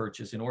Gadsden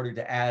Purchase in order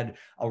to add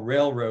a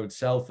railroad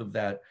south of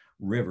that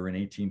river in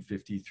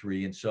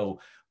 1853. And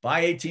so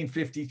by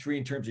 1853,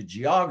 in terms of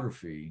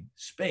geography,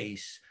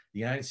 space,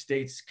 the United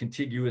States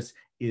contiguous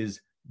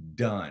is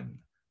done,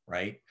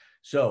 right?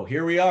 So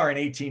here we are in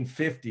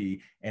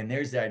 1850, and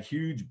there's that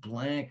huge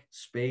blank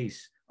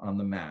space on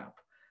the map.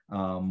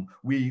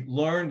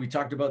 We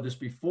talked about this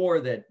before,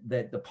 that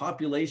the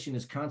population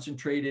is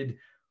concentrated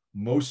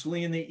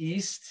mostly in the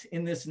East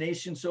in this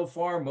nation so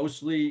far,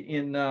 mostly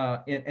and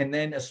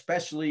then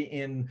especially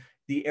in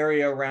the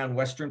area around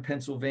Western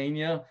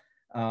Pennsylvania.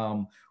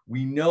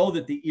 We know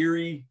that the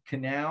Erie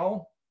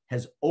Canal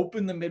has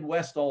opened the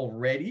Midwest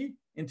already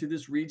into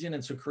this region,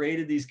 and so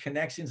created these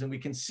connections, and we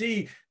can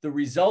see the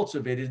results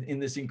of it in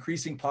this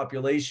increasing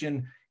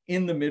population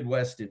in the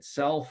Midwest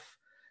itself.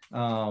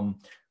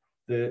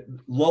 The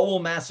Lowell,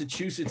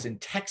 Massachusetts,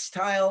 and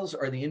textiles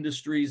are the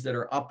industries that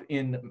are up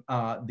in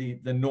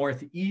the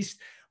Northeast,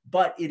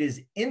 but it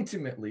is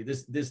intimately,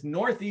 this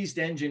Northeast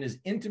engine is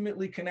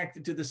intimately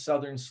connected to the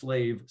Southern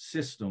slave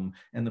system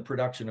and the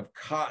production of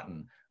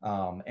cotton.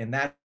 And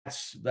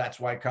that's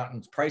why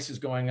cotton's price is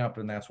going up,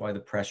 and that's why the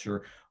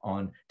pressure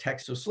on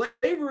textile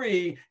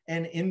slavery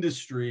and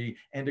industry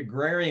and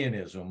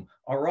agrarianism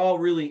are all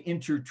really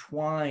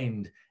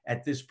intertwined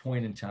at this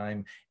point in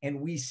time. And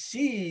we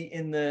see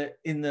in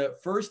the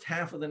first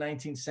half of the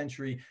 19th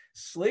century,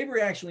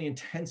 slavery actually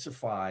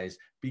intensifies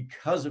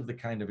because of the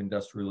kind of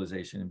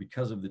industrialization and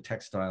because of the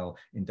textile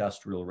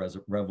industrial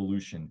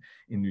revolution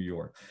in New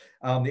York.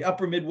 The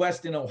upper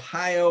Midwest in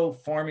Ohio,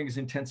 farming is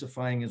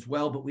intensifying as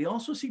well, but we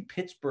also see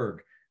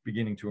Pittsburgh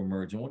beginning to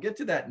emerge. And we'll get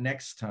to that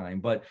next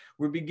time, but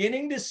we're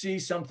beginning to see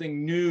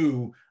something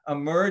new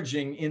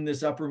emerging in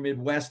this upper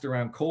Midwest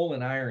around coal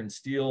and iron,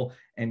 steel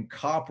and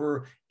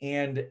copper,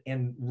 and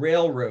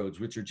railroads,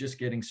 which are just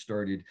getting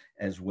started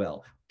as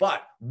well.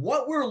 But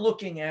what we're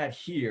looking at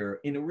here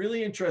in a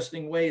really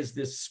interesting way is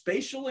this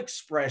spatial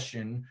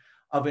expression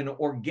of an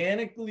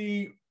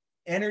organically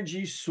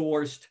energy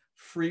sourced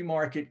free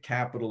market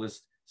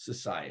capitalist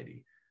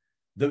society.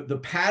 The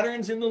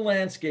patterns in the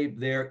landscape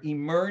there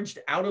emerged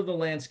out of the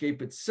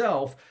landscape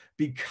itself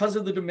because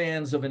of the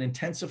demands of an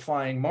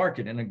intensifying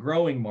market and a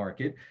growing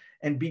market,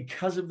 and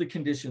because of the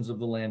conditions of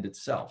the land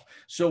itself.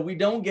 So we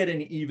don't get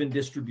an even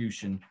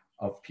distribution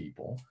of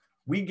people.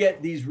 We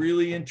get these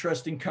really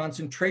interesting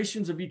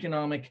concentrations of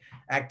economic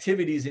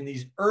activities in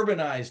these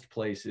urbanized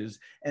places,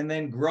 and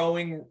then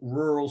growing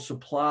rural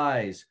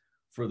supplies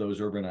for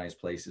those urbanized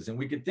places. And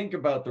we could think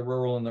about the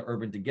rural and the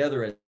urban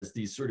together as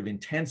these sort of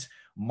intense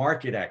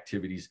market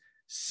activities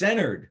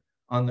centered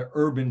on the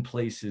urban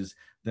places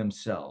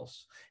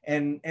themselves.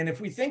 And if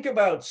we think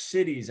about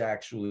cities,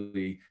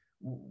 actually,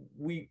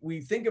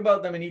 we think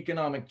about them in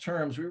economic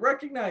terms, we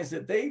recognize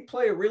that they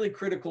play a really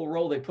critical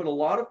role. They put a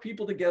lot of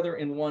people together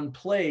in one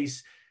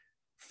place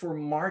for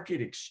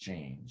market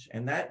exchange.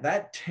 And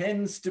that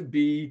tends to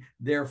be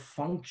their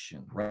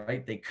function,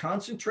 right? They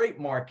concentrate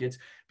markets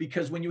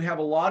because when you have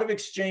a lot of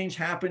exchange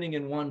happening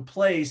in one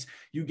place,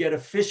 you get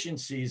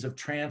efficiencies of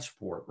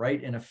transport,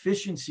 right? And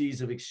efficiencies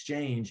of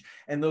exchange.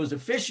 And those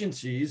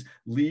efficiencies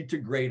lead to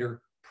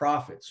greater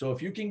profit. So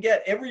if you can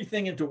get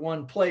everything into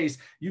one place,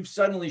 you've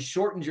suddenly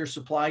shortened your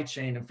supply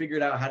chain and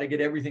figured out how to get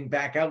everything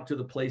back out to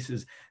the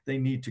places they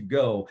need to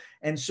go.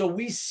 And so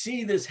we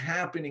see this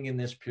happening in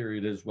this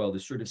period as well,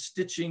 this sort of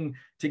stitching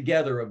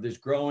together of this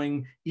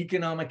growing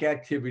economic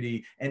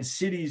activity and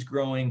cities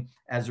growing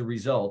as a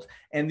result.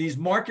 And these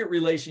market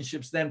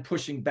relationships then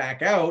pushing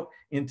back out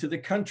into the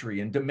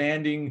country and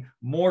demanding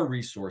more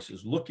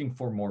resources, looking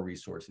for more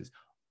resources.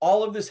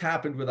 All of this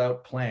happened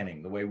without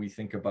planning, the way we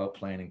think about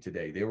planning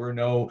today. There were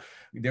no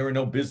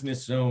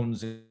business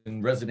zones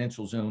and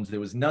residential zones. There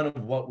was none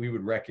of what we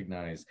would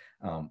recognize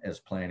as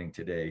planning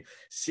today.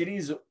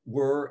 Cities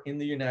were in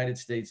the United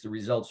States the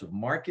results of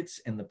markets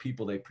and the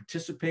people that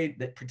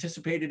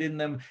participated in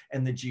them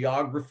and the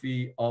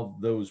geography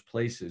of those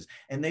places.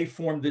 And they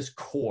formed this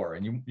core.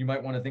 And you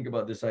might want to think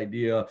about this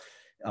idea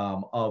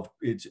of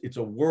it's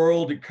a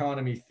world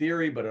economy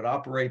theory, but it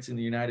operates in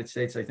the United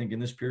States, I think, in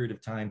this period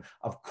of time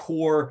of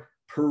core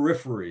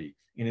periphery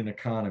in an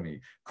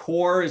economy.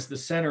 Core is the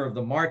center of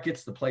the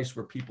markets, the place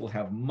where people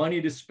have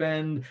money to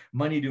spend,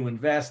 money to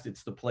invest.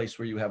 It's the place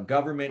where you have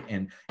government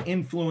and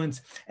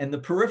influence. And the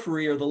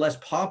periphery are the less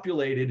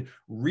populated,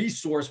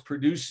 resource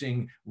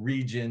producing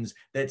regions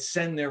that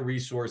send their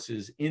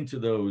resources into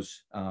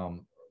those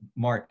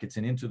markets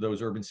and into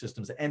those urban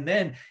systems, and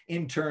then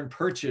in turn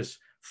purchase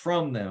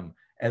from them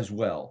as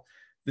well.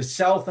 The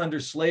South under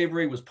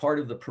slavery was part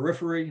of the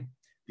periphery.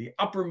 The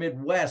upper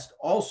Midwest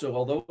also,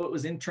 although it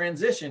was in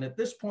transition, at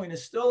this point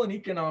is still an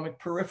economic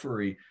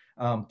periphery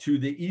to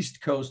the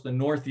East Coast, the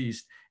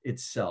Northeast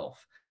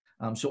itself.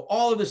 So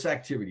all of this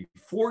activity,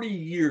 40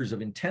 years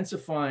of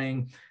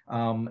intensifying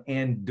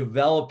and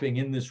developing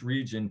in this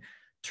region,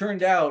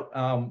 turned out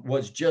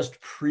was just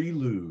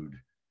prelude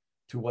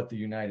to what the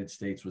United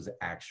States was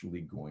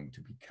actually going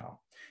to become.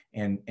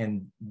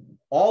 And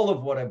all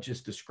of what I've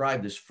just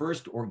described, this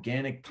first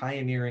organic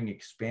pioneering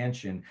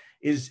expansion,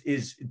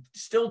 is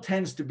still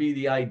tends to be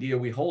the idea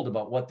we hold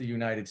about what the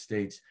United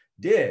States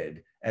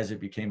did as it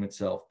became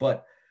itself.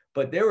 But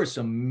there were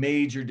some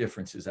major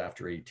differences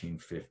after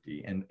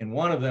 1850. And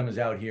one of them is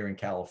out here in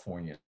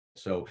California.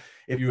 So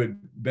if you had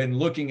been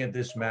looking at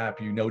this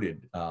map, you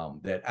noted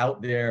that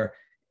out there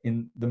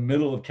in the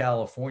middle of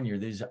California,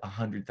 there's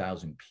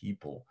 100,000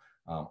 people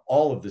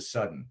all of a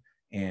sudden,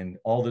 and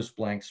all this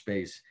blank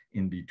space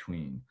in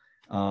between.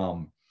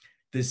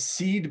 The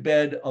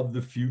seedbed of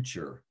the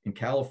future in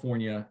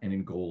California and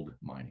in gold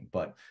mining.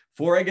 But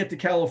before I get to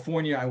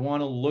California, I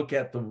want to look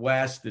at the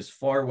West, this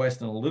far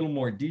West, in a little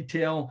more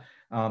detail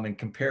and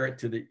compare it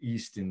to the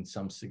East in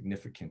some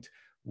significant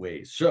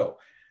ways. So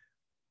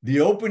the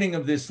opening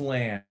of this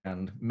land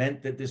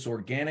meant that this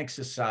organic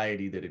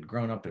society that had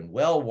grown up in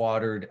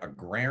well-watered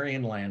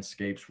agrarian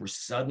landscapes were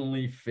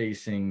suddenly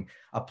facing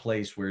a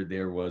place where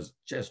there was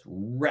just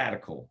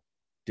radical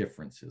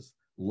differences.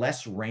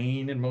 Less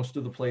rain in most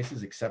of the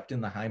places, except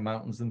in the high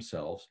mountains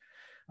themselves.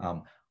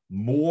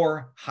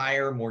 More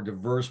higher, more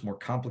diverse, more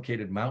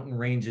complicated mountain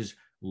ranges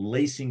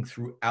lacing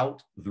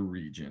throughout the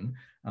region.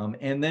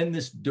 And then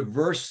this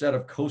diverse set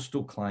of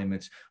coastal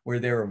climates where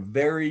there are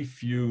very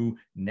few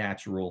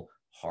natural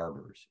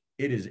harbors.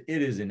 It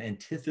is an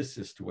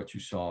antithesis to what you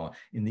saw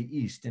in the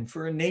East. And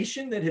for a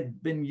nation that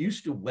had been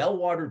used to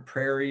well-watered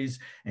prairies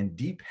and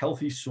deep,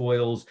 healthy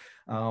soils,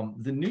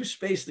 the new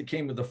space that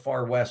came to the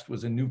far West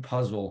was a new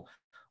puzzle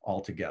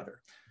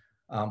altogether.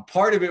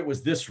 Part of it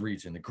was this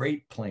region, the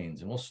Great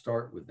Plains, and we'll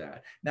start with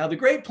that. Now, the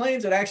Great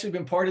Plains had actually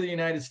been part of the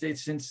United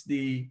States since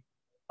the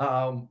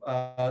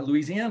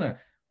Louisiana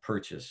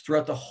Purchase.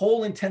 Throughout the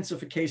whole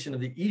intensification of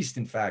the East,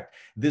 in fact,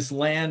 this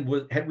land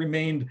had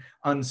remained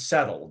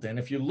unsettled. And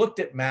if you looked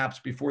at maps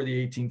before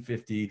the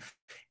 1850,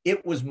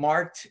 it was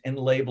marked and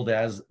labeled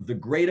as the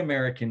Great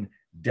American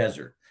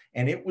Desert.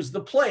 And it was the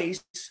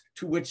place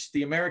to which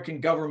the American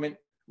government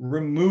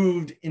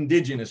removed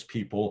indigenous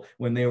people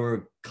when they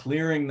were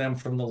clearing them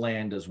from the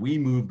land as we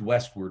moved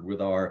westward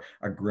with our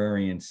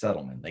agrarian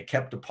settlement. They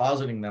kept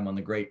depositing them on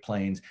the Great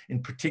Plains,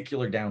 in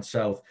particular down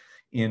south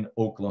in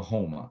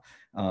Oklahoma.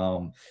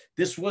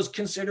 This was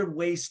considered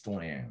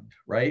wasteland,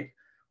 right?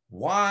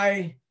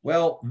 Why?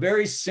 Well,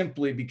 very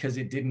simply because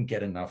it didn't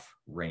get enough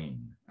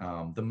rain.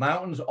 The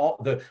mountains,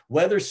 the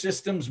weather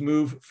systems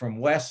move from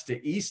west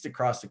to east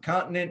across the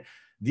continent.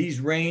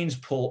 These mountains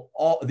pull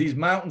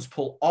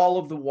all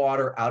of the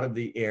water out of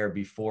the air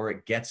before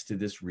it gets to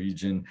this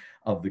region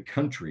of the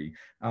country.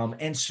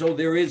 And so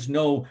there is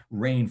no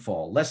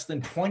rainfall, less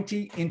than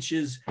 20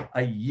 inches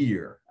a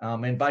year.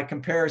 And by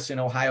comparison,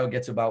 Ohio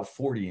gets about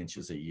 40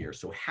 inches a year.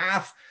 So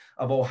half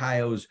of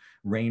Ohio's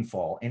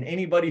rainfall. And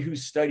anybody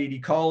who's studied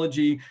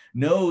ecology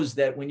knows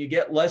that when you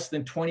get less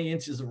than 20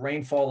 inches of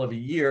rainfall of a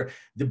year,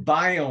 the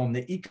biome,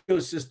 the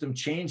ecosystem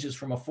changes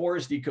from a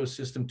forest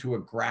ecosystem to a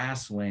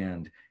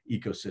grassland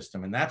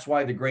ecosystem. And that's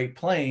why the Great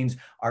Plains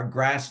are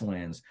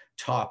grasslands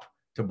top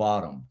to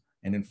bottom.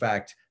 And in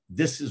fact,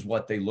 this is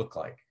what they look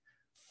like.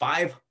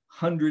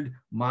 500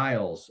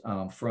 miles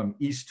from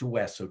east to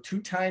west. So 2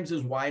 times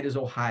as wide as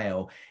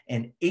Ohio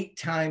and 8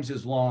 times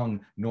as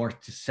long north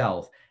to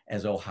south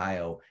as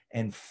Ohio,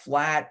 and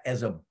flat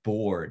as a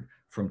board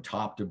from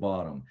top to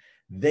bottom.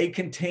 They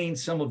contain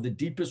some of the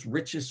deepest,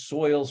 richest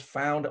soils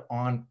found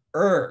on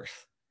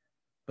Earth,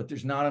 but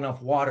there's not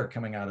enough water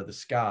coming out of the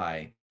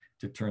sky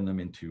to turn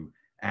them into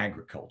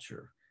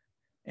agriculture.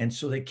 And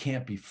so they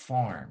can't be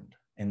farmed,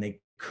 and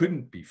they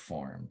couldn't be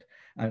farmed.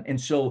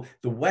 And so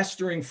the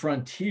western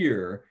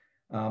frontier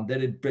that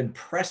had been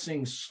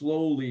pressing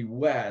slowly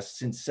west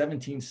since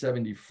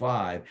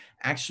 1775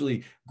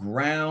 actually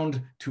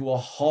ground to a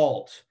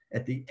halt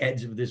at the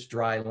edge of this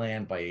dry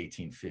land by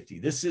 1850.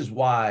 This is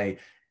why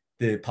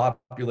the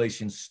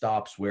population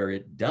stops where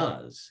it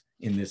does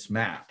in this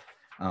map.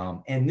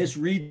 And this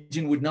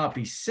region would not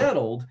be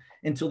settled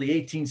until the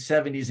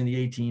 1870s and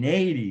the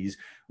 1880s,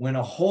 when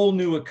a whole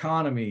new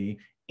economy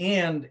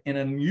and an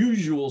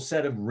unusual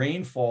set of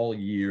rainfall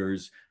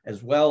years,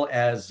 as well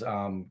as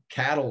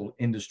cattle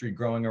industry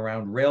growing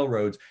around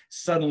railroads,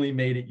 suddenly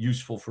made it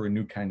useful for a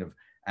new kind of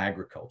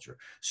agriculture.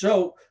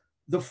 So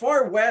the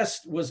far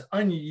west was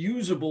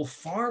unusable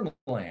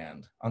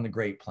farmland on the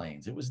Great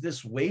Plains. It was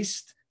this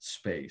waste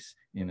space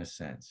in a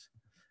sense.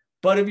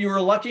 But if you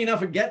were lucky enough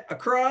to get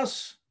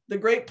across the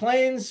Great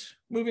Plains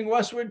moving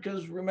westward,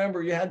 because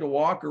remember, you had to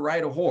walk or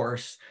ride a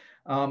horse.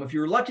 If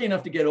you were lucky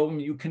enough to get over them,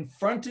 you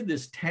confronted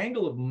this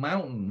tangle of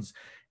mountains,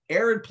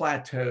 arid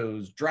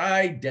plateaus,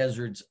 dry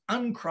deserts,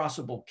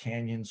 uncrossable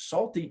canyons,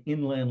 salty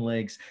inland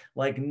lakes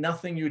like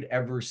nothing you'd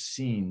ever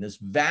seen. This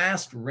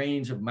vast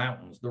range of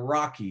mountains, the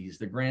Rockies,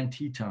 the Grand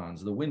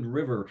Tetons, the Wind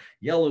River,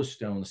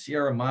 Yellowstone,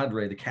 Sierra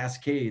Madre, the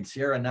Cascades,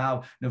 Sierra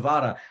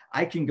Nevada.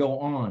 I can go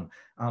on.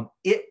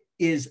 It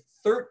is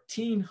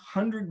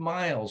 1,300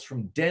 miles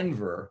from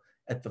Denver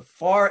at the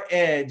far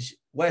edge,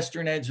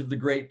 western edge of the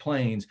Great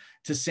Plains,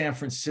 to San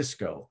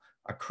Francisco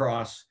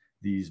across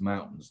these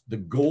mountains, the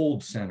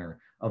gold center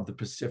of the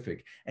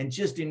Pacific, and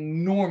just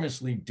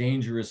enormously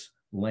dangerous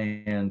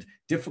land,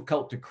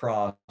 difficult to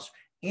cross.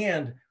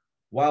 And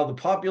while the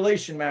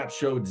population map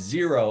showed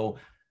 0,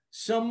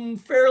 some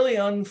fairly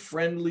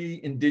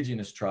unfriendly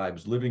indigenous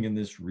tribes living in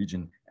this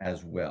region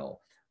as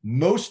well.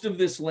 Most of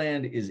this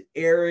land is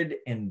arid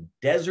and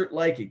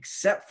desert-like,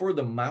 except for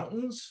the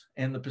mountains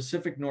and the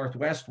Pacific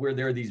Northwest, where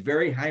there are these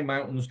very high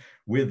mountains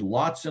with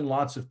lots and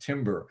lots of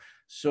timber.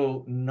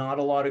 So not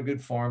a lot of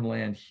good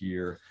farmland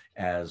here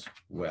as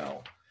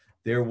well.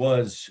 There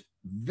was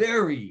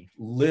very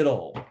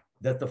little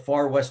that the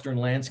far western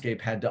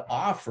landscape had to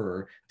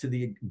offer to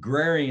the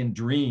agrarian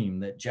dream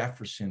that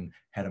Jefferson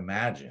had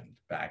imagined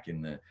back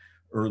in the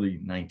early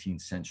 19th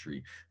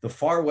century. The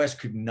far west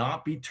could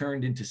not be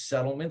turned into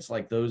settlements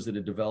like those that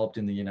had developed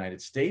in the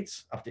United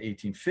States up to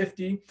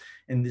 1850.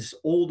 And this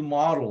old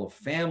model of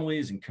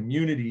families and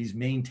communities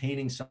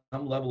maintaining some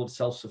level of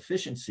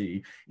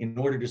self-sufficiency in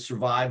order to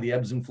survive the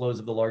ebbs and flows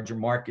of the larger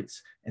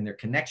markets and their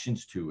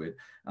connections to it,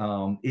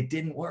 it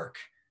didn't work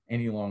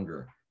any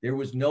longer. There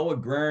was no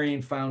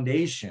agrarian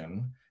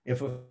foundation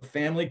if a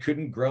family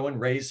couldn't grow and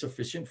raise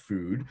sufficient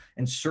food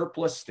and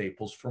surplus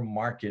staples for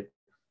market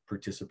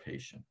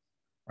participation.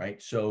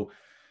 Right? So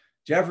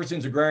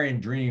Jefferson's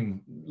agrarian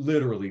dream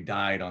literally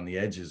died on the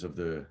edges of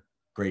the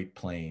Great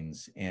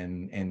Plains,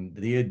 and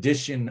the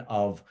addition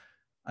of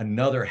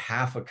another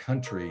half a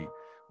country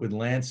with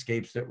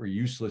landscapes that were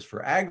useless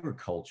for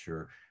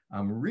agriculture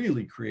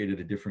really created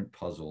a different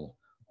puzzle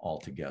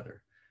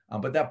altogether.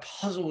 But that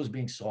puzzle was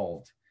being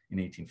solved in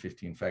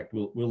 1850. In fact,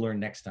 we'll learn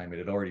next time it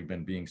had already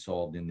been being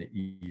solved in the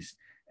East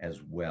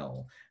as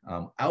well.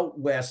 Out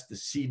west, the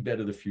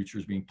seedbed of the future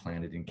is being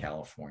planted in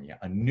California.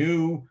 A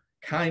new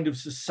kind of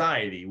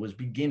society was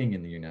beginning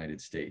in the United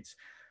States,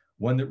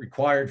 one that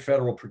required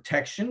federal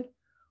protection,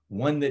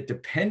 one that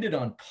depended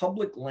on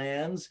public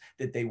lands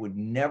that they would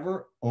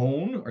never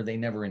own or they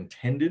never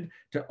intended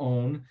to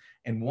own,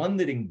 and one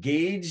that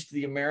engaged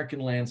the American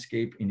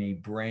landscape in a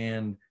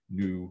brand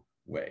new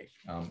way.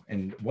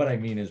 And what I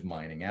mean is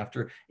mining.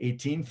 After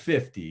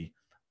 1850,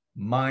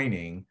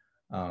 mining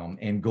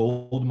and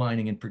gold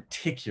mining in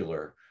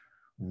particular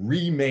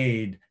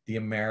remade the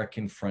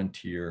American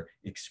frontier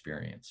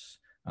experience.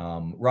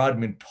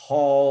 Rodman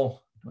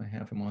Paul, do I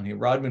have him on here?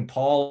 Rodman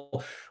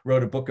Paul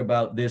wrote a book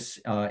about this,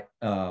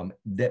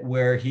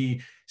 where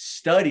he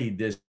studied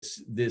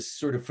this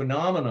sort of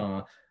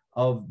phenomena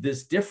of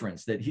this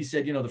difference, that he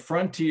said, the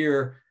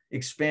frontier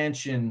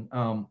expansion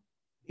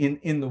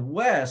in the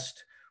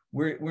West,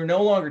 we're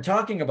no longer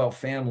talking about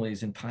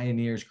families and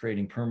pioneers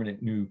creating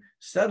permanent new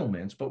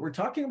settlements, but we're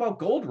talking about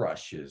gold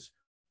rushes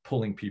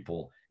pulling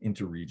people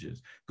into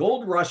regions.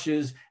 Gold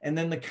rushes, and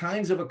then the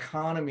kinds of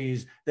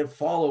economies that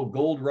follow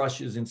gold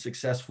rushes and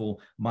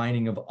successful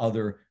mining of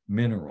other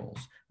minerals.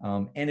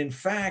 And in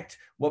fact,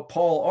 what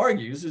Paul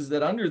argues is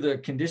that under the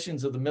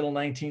conditions of the middle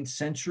 19th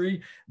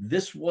century,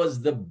 this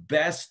was the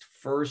best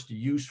first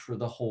use for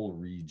the whole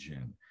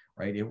region,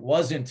 right? It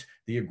wasn't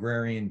the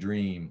agrarian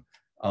dream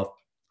of,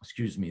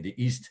 the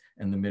East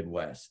and the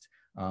Midwest.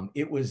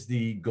 It was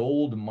the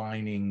gold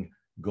mining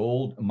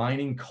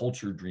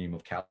culture dream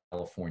of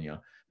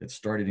California that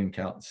started in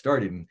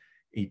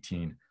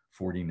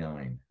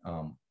 1849.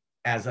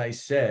 As I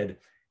said,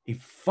 a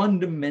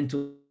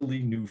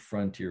fundamentally new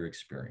frontier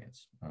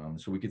experience.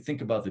 So we could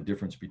think about the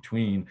difference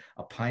between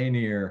a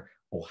pioneer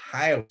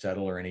Ohio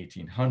settler in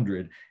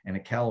 1800 and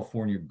a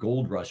California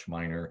gold rush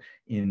miner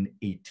in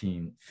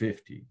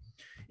 1850.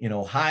 In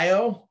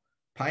Ohio,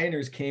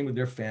 pioneers came with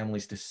their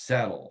families to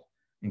settle.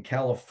 In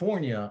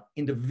California,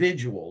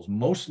 individuals,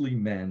 mostly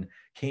men,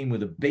 came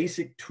with a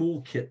basic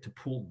toolkit to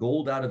pull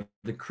gold out of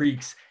the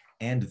creeks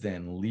and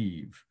then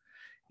leave.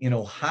 In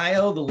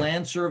Ohio, the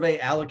land survey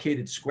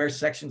allocated square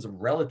sections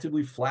of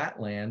relatively flat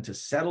land to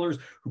settlers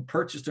who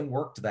purchased and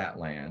worked that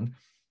land.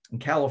 In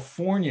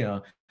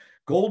California,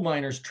 gold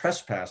miners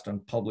trespassed on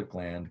public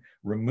land,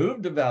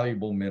 removed the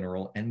valuable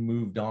mineral, and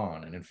moved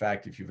on. And in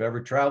fact, if you've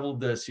ever traveled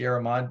the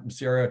Sierra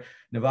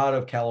Nevada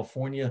of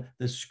California,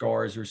 the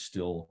scars are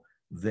still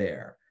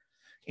there.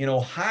 In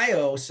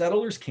Ohio,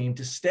 settlers came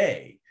to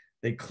stay.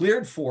 They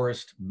cleared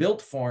forest,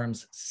 built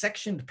farms,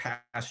 sectioned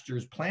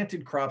pastures,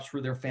 planted crops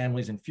for their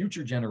families and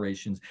future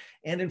generations.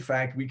 And in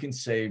fact, we can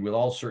say with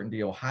all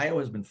certainty, Ohio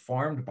has been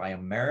farmed by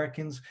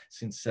Americans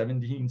since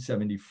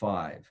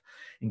 1775.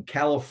 In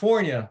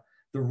California,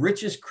 the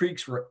richest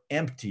creeks were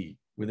empty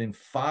within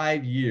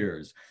 5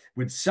 years,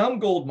 with some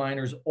gold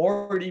miners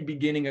already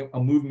beginning a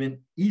movement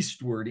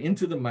eastward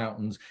into the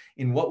mountains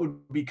in what would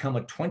become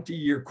a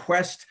 20-year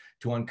quest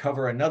to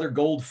uncover another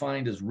gold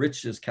find as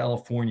rich as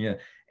California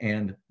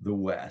and the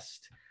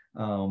West.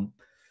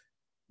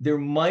 There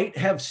might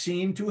have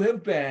seemed to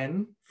have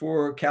been,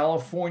 for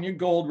California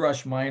gold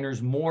rush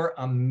miners, more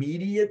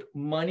immediate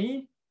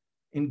money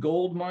in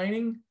gold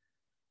mining,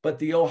 but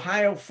the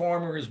Ohio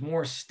farmer is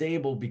more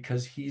stable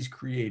because he's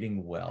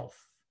creating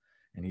wealth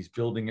and he's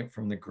building it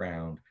from the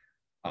ground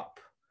up.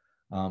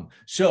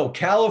 So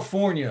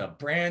California,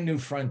 brand new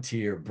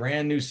frontier,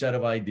 brand new set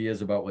of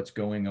ideas about what's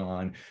going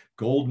on,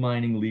 gold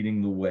mining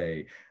leading the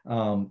way.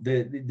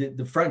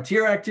 The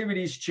frontier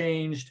activities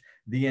changed,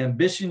 the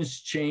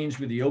ambitions changed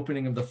with the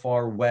opening of the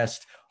far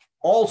West.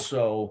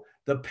 Also,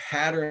 the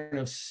pattern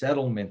of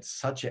settlement,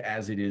 such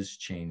as it is,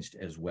 changed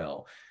as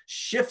well,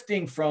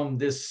 shifting from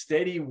this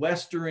steady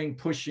westering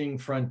pushing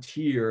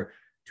frontier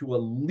to a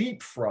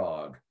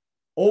leapfrog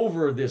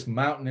over this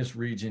mountainous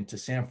region to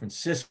San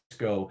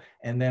Francisco,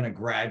 and then a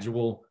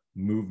gradual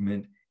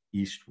movement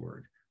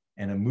eastward,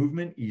 and a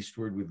movement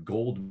eastward with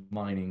gold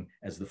mining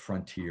as the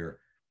frontier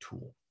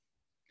tool.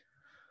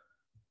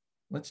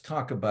 Let's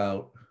talk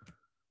about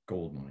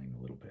gold mining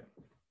a little bit.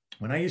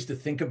 When I used to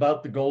think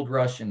about the gold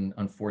rush, and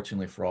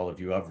unfortunately for all of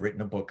you, I've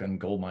written a book on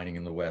gold mining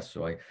in the West,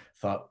 so I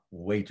thought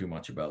way too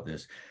much about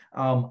this.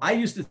 I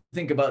used to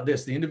think about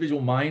this: the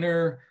individual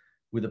miner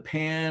with a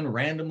pan,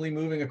 randomly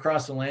moving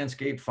across the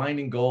landscape,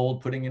 finding gold,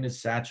 putting in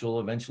his satchel,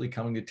 eventually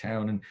coming to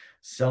town and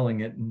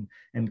selling it,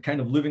 and kind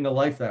of living a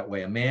life that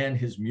way. A man,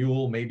 his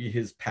mule, maybe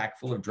his pack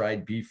full of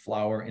dried beef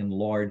flour and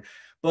lard.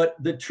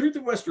 But the truth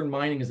of Western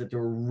mining is that there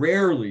were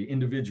rarely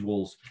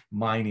individuals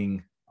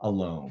mining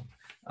alone.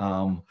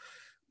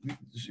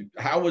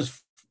 How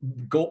was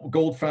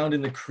gold found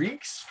in the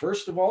creeks?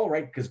 First of all,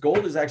 right, because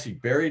gold is actually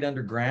buried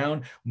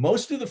underground.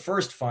 Most of the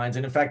first finds,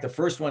 and in fact, the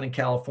first one in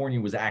California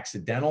was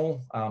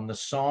accidental. The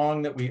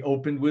song that we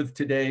opened with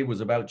today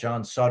was about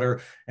John Sutter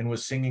and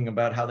was singing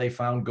about how they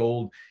found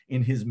gold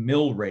in his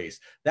mill race.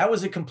 That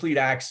was a complete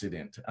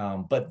accident,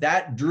 but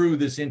that drew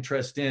this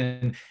interest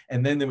in.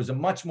 And then there was a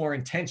much more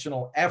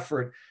intentional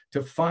effort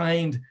to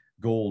find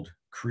gold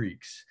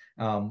creeks.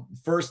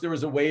 First, there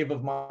was a wave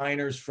of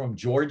miners from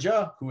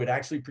Georgia who had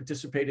actually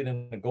participated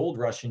in the gold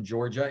rush in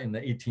Georgia in the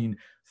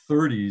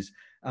 1830s.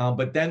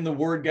 But then the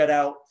word got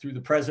out through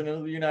the President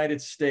of the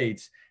United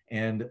States,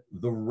 and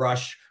the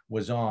rush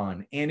was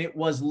on. And it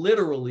was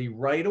literally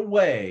right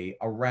away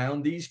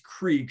around these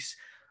creeks,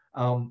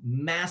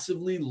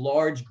 massively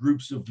large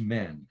groups of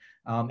men.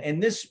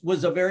 And this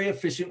was a very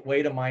efficient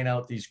way to mine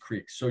out these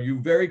creeks. So you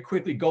very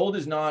quickly, gold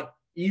is not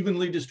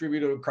evenly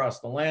distributed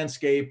across the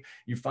landscape.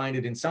 You find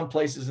it in some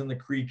places in the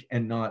creek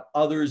and not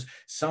others.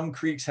 Some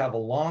creeks have a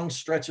long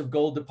stretch of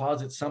gold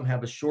deposits, some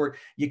have a short.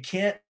 You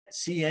can't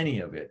see any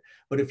of it.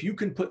 But if you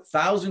can put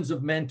thousands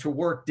of men to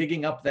work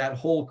digging up that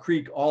whole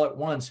creek all at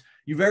once,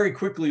 you very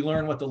quickly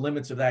learn what the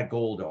limits of that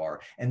gold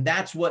are. And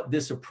that's what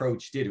this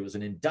approach did. It was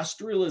an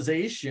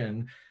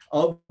industrialization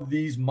of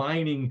these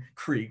mining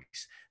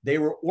creeks. They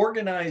were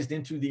organized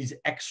into these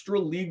extra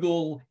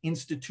legal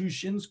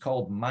institutions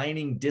called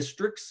mining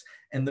districts,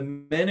 and the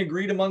men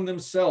agreed among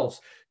themselves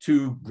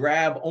to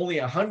grab only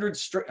 100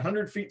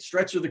 feet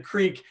stretch of the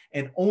creek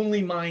and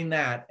only mine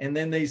that. And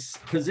then they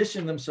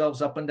positioned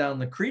themselves up and down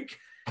the creek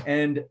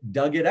and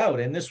dug it out.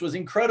 And this was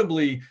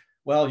incredibly,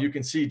 well, you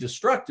can see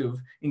destructive,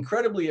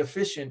 incredibly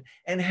efficient,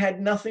 and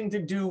had nothing to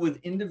do with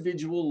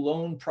individual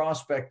lone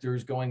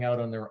prospectors going out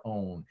on their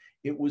own.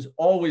 It was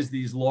always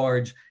these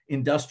large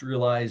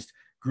industrialized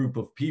group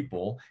of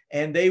people,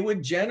 and they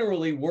would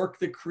generally work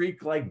the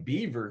creek like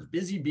beavers,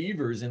 busy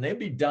beavers, and they'd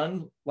be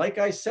done, like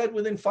I said,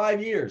 within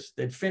 5 years.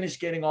 They'd finish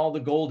getting all the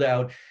gold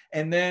out,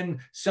 and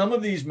then some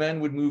of these men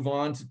would move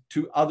on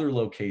to other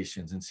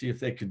locations and see if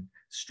they could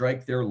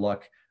strike their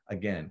luck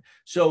again.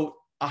 So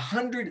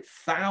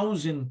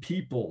 100,000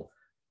 people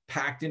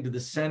packed into the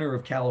center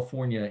of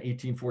California,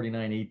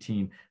 1849,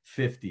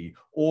 1850,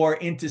 or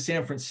into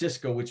San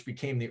Francisco, which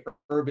became the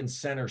urban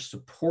center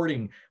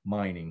supporting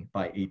mining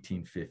by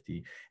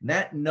 1850. And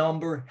that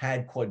number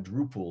had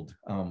quadrupled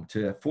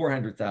to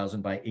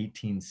 400,000 by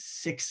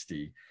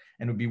 1860,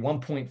 and it would be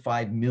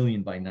 1.5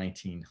 million by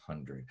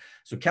 1900.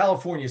 So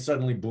California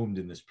suddenly boomed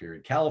in this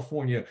period.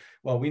 California,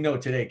 well, we know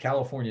today,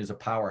 California is a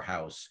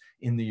powerhouse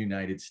in the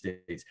United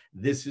States.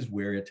 This is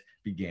where it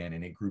began,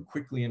 and it grew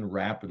quickly and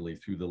rapidly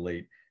through the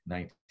late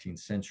 19th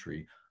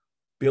century,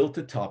 built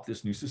atop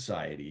this new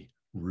society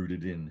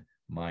rooted in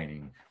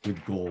mining,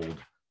 with gold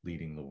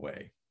leading the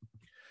way.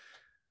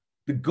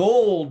 The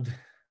gold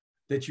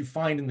that you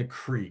find in the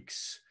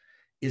creeks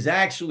is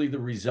actually the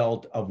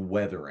result of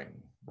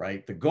weathering,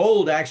 right? The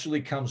gold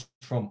actually comes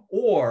from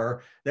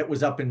ore that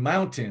was up in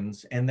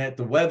mountains, and that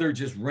the weather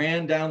just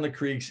ran down the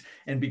creeks,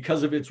 and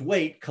because of its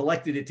weight,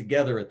 collected it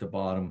together at the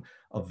bottom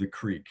of the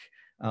creek.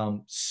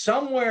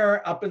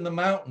 Somewhere up in the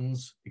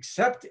mountains,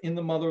 except in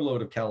the mother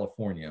lode of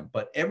California,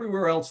 but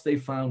everywhere else they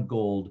found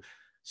gold,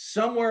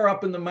 somewhere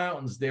up in the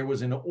mountains, there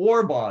was an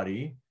ore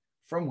body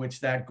from which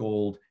that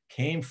gold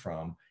came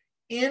from,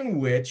 in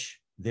which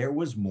there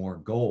was more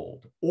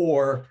gold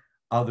or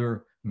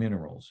other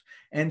minerals.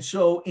 And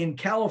so in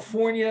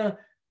California,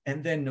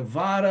 and then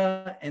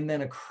Nevada, and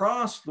then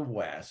across the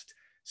West,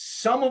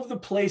 some of the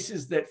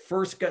places that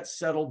first got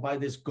settled by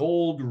this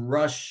gold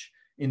rush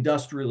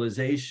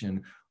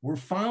industrialization were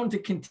found to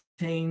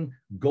contain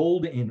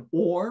gold in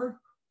ore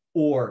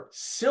or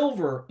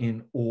silver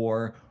in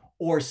ore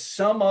or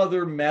some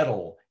other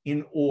metal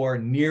in ore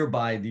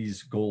nearby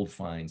these gold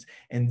finds.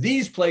 And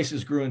these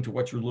places grew into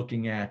what you're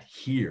looking at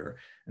here.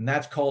 And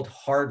that's called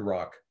hard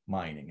rock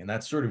mining. And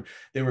that's sort of,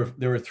 there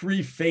were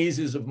three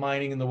phases of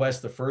mining in the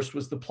West. The first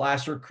was the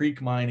Placer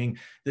Creek mining.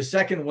 The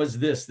second was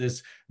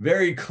this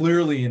very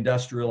clearly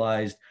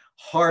industrialized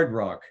hard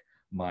rock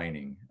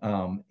mining.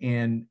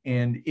 And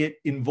it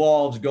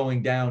involves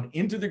going down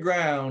into the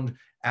ground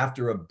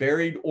after a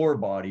buried ore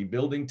body,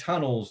 building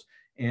tunnels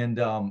and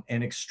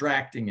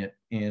extracting it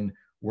and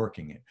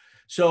working it.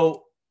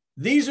 So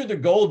these are the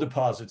gold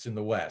deposits in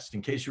the West,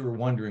 in case you were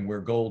wondering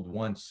where gold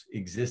once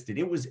existed.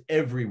 It was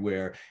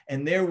everywhere.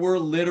 And there were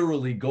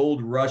literally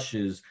gold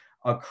rushes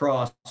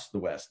across the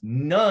West.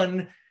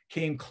 None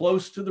came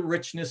close to the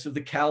richness of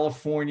the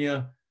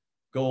California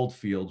gold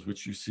fields,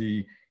 which you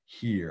see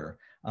here.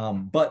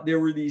 But there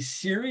were these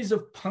series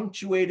of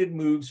punctuated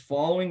moves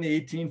following the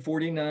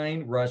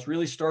 1849 rush,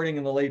 really starting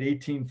in the late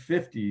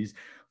 1850s,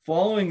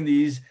 following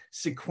these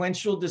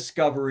sequential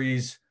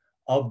discoveries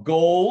of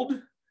gold.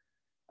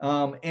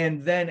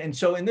 And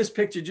so in this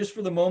picture, just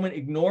for the moment,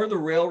 ignore the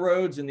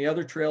railroads and the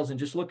other trails and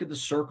just look at the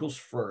circles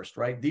first,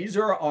 right? These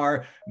are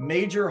our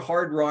major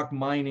hard rock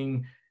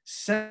mining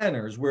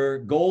centers where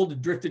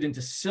gold drifted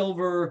into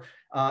silver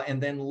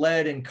and then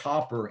lead and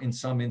copper in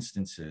some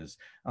instances.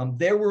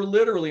 There were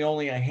literally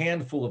only a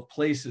handful of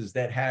places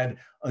that had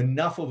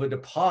enough of a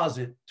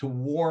deposit to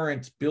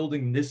warrant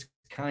building this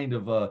kind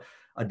of a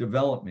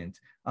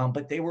development,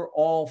 but they were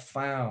all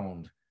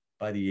found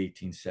by the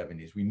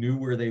 1870s. We knew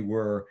where they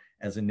were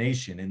as a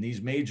nation, and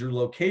these major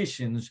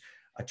locations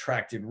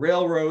attracted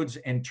railroads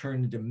and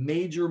turned into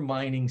major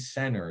mining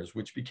centers,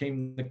 which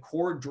became the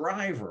core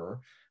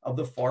driver of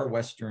the far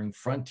western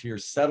frontier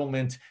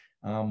settlement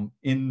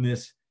in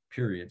this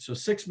period. So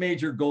 6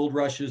 major gold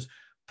rushes,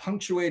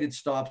 punctuated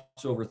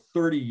stops over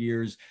 30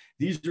 years.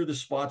 These are the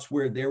spots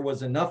where there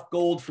was enough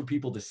gold for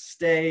people to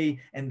stay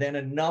and then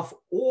enough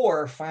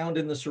ore found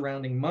in the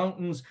surrounding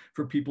mountains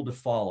for people to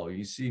follow.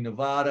 You see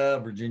Nevada,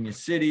 Virginia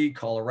City,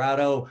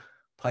 Colorado,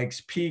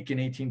 Pikes Peak in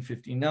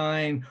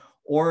 1859,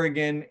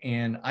 Oregon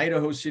and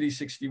Idaho City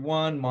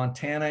 61,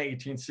 Montana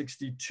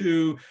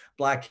 1862,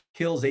 Black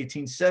Hills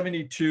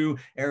 1872,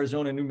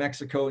 Arizona, New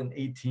Mexico in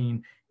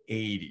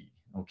 1880.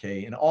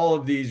 Okay, and all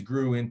of these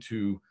grew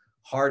into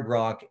hard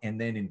rock and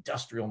then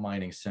industrial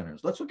mining centers.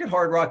 Let's look at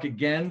hard rock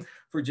again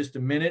for just a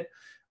minute.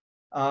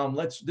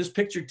 This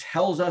picture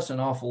tells us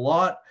an awful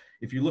lot.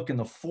 If you look in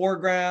the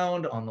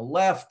foreground, on the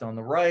left, on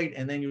the right,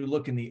 and then you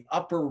look in the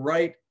upper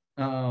right,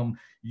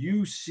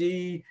 you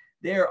see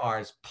there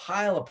are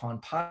pile upon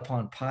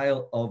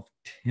pile of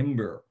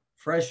timber,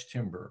 fresh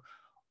timber.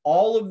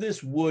 All of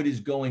this wood is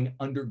going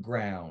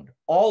underground.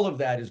 All of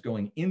that is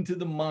going into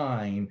the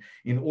mine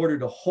in order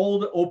to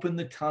hold open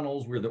the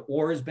tunnels where the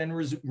ore has been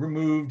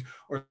removed,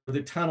 or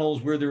the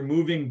tunnels where they're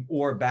moving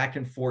ore back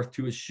and forth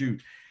to a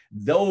chute.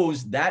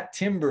 That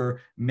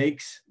timber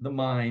makes the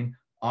mine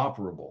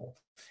operable.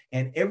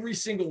 And every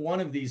single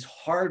one of these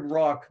hard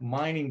rock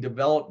mining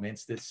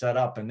developments that set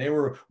up, and there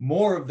were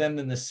more of them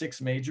than the 6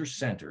 major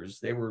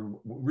centers. They were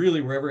really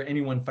wherever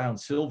anyone found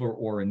silver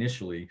ore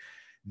initially.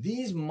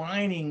 These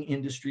mining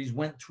industries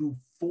went through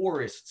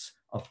forests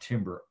of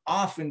timber,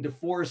 often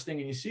deforesting,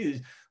 and you see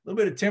this little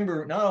bit of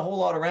timber, not a whole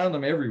lot around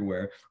them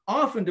everywhere,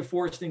 often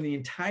deforesting the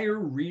entire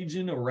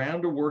region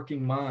around a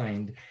working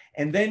mine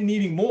and then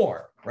needing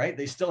more, right?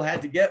 They still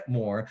had to get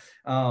more.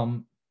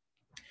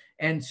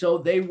 And so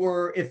they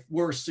were, if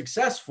we're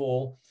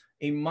successful,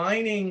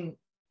 a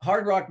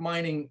hard rock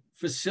mining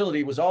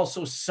facility was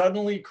also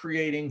suddenly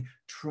creating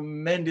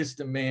tremendous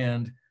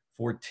demand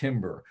for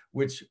timber,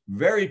 which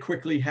very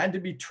quickly had to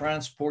be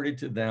transported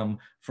to them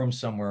from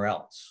somewhere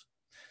else.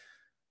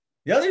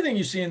 The other thing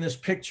you see in this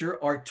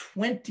picture are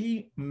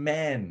 20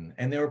 men,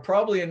 and there were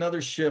probably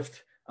another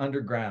shift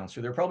underground. So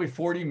there are probably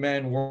 40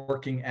 men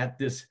working at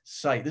this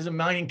site. This is a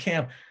mining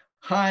camp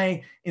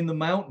high in the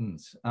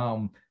mountains.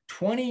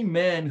 20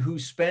 men who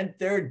spent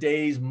their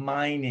days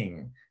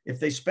mining. If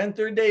they spent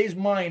their days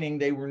mining,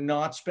 they were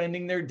not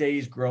spending their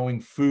days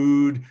growing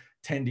food,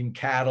 tending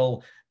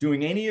cattle,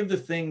 doing any of the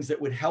things that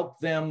would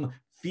help them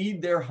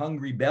feed their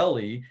hungry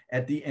belly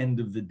at the end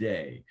of the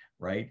day,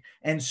 right?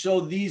 And so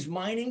these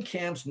mining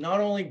camps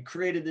not only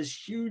created this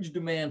huge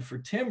demand for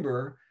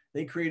timber,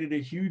 they created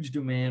a huge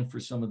demand for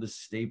some of the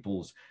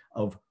staples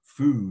of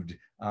food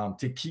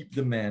to keep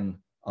the men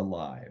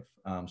alive.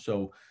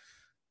 So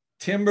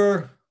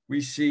timber, we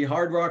see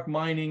hard rock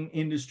mining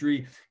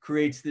industry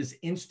creates this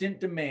instant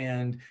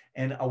demand,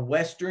 and a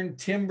Western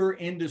timber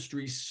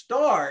industry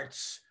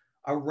starts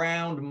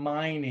around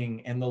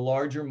mining and the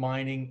larger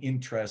mining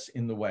interests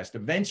in the West.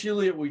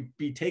 Eventually, it would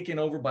be taken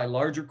over by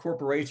larger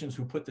corporations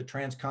who put the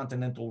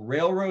transcontinental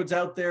railroads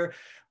out there,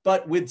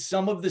 but with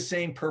some of the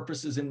same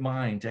purposes in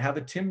mind, to have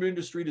a timber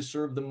industry to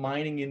serve the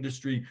mining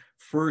industry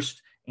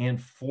first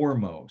and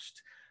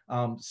foremost.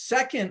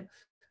 Second,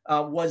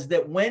 was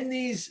that when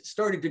these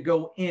started to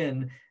go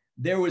in,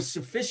 there was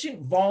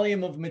sufficient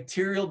volume of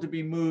material to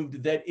be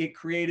moved that it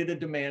created a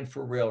demand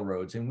for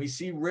railroads. And we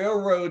see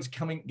railroads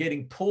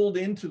getting pulled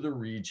into the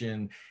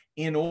region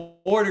in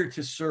order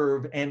to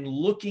serve and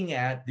looking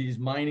at these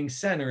mining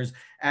centers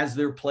as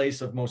their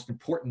place of most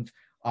important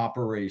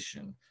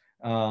operation.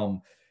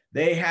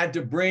 They had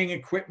to bring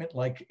equipment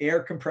like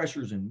air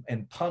compressors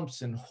and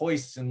pumps and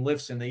hoists and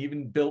lifts, and they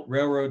even built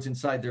railroads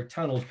inside their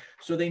tunnels.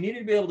 So they needed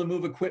to be able to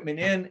move equipment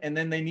in, and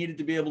then they needed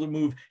to be able to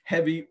move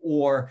heavy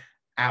ore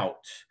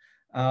out.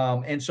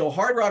 And so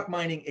hard rock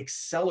mining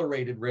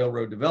accelerated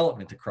railroad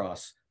development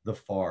across the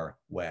far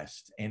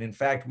west. And in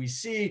fact, we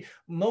see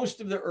most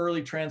of the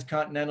early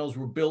transcontinentals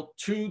were built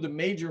to the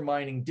major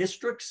mining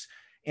districts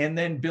and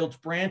then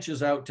built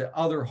branches out to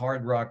other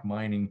hard rock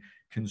mining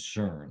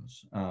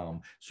concerns.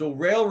 So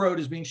railroad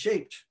is being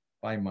shaped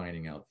by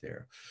mining out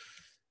there.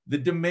 The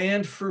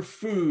demand for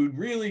food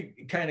really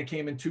kind of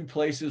came in two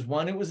places.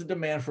 One, it was a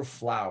demand for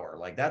flour.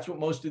 Like that's what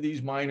most of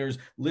these miners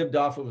lived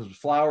off of, was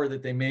flour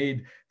that they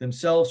made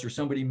themselves or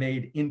somebody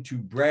made into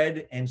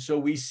bread. And so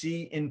we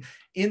see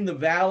in the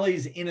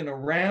valleys, in and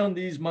around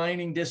these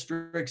mining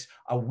districts,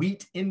 a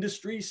wheat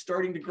industry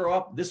starting to grow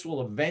up. This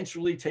will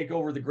eventually take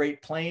over the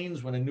Great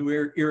Plains when a new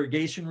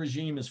irrigation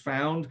regime is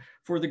found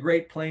for the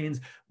Great Plains.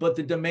 But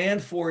the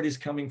demand for it is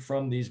coming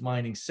from these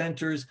mining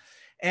centers.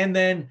 And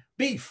then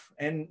beef,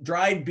 and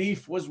dried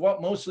beef was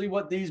mostly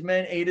what these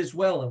men ate as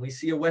well. And we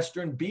see a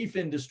Western beef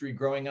industry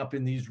growing up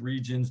in these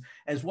regions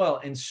as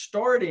well, and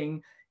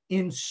starting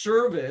in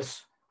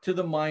service to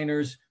the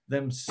miners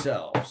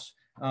themselves.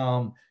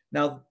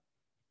 Now,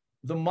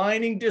 the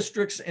mining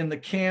districts and the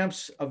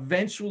camps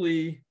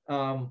eventually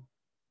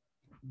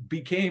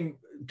became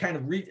kind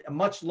of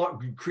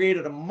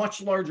created a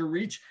much larger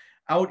reach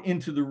out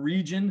into the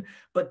region,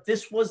 but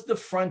this was the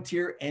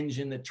frontier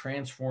engine that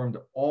transformed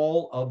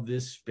all of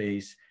this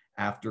space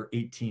after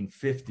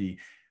 1850,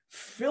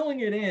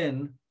 filling it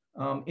in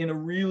a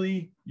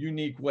really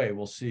unique way.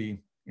 We'll see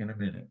in a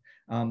minute.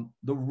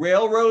 The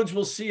railroads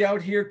we'll see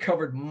out here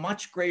covered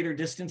much greater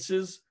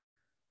distances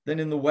than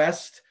in the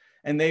West.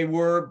 And they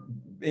were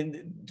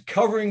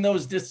covering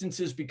those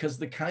distances because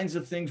the kinds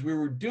of things we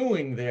were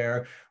doing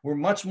there were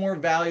much more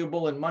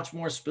valuable and much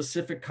more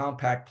specific,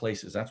 compact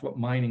places. That's what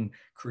mining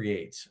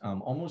creates,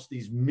 almost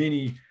these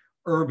mini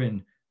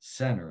urban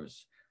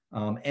centers.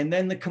 And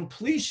then the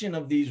completion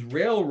of these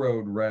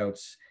railroad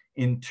routes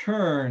in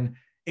turn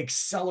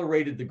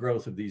accelerated the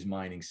growth of these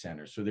mining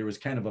centers. So there was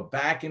kind of a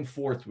back and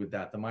forth with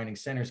that. The mining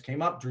centers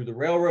came up, drew the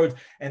railroads,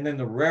 and then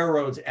the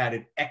railroads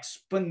added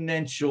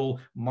exponential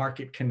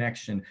market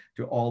connection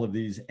to all of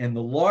these. And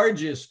the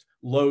largest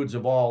loads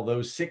of all,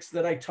 those 6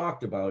 that I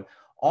talked about,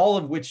 all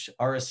of which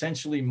are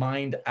essentially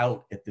mined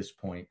out at this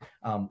point,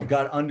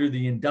 got under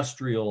the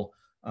industrial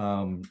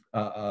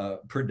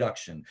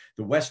production.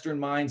 The western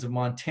mines of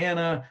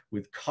Montana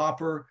with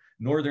copper,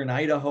 northern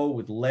Idaho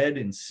with lead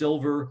and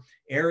silver,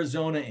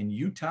 Arizona and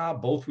Utah,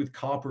 both with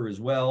copper as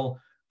well,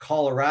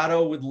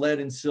 Colorado with lead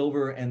and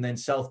silver, and then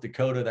South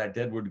Dakota, that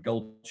Deadwood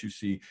Gulch you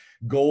see,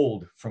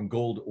 gold from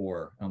gold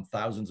ore,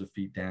 thousands of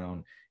feet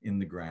down in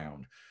the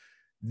ground.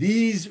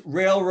 These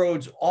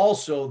railroads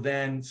also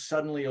then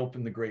suddenly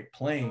opened the Great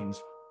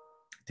Plains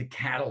to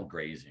cattle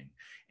grazing.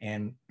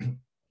 And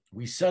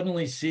we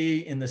suddenly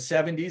see in the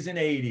 70s and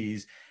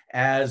 80s,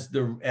 as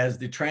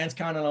the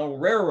transcontinental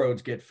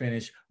railroads get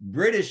finished,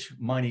 British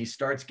money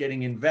starts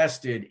getting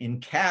invested in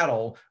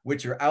cattle,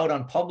 which are out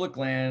on public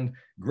land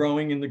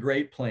growing in the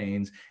Great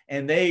Plains.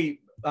 And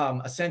they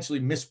essentially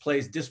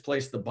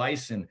displaced the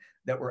bison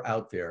that were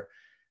out there.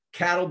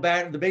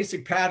 The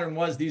basic pattern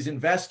was these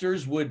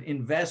investors would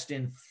invest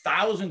in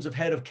thousands of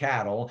head of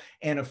cattle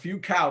and a few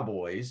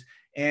cowboys,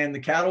 and the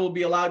cattle would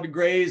be allowed to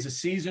graze a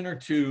season or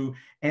two,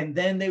 and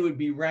then they would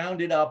be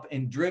rounded up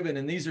and driven.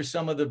 And these are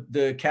some of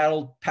the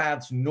cattle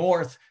paths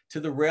north to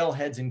the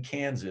railheads in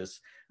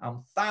Kansas.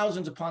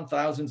 Thousands upon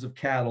thousands of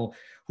cattle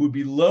who would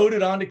be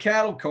loaded onto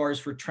cattle cars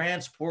for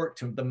transport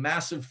to the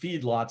massive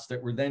feedlots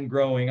that were then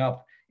growing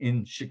up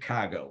in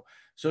Chicago.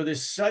 So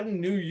this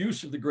sudden new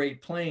use of the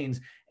Great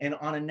Plains, and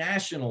on a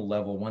national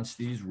level, once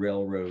these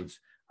railroads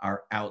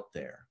are out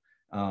there.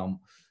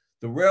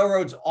 The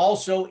railroads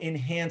also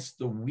enhanced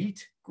the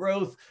wheat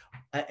growth.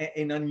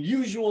 An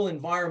unusual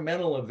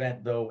environmental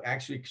event, though,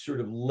 actually sort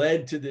of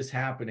led to this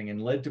happening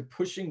and led to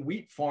pushing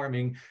wheat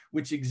farming,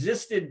 which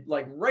existed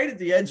like right at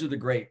the edge of the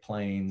Great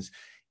Plains.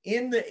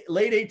 In the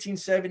late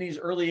 1870s,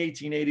 early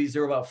 1880s,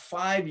 there were about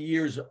 5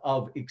 years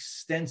of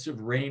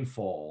extensive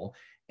rainfall.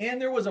 And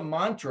there was a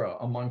mantra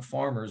among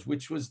farmers,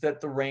 which was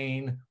that the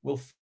rain will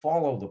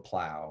follow the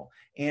plow.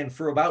 And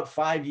for about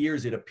 5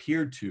 years, it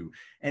appeared to.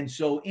 And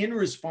so in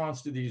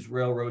response to these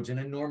railroads, an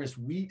enormous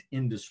wheat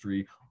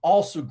industry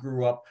also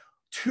grew up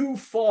too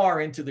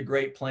far into the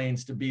Great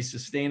Plains to be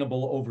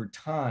sustainable over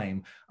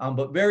time,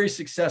 but very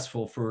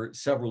successful for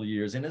several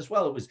years. And as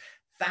well, it was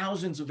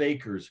thousands of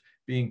acres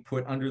being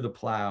put under the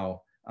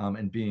plow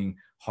and being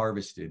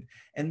harvested.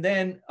 And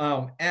then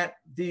at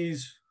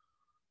these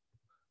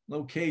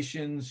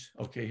locations,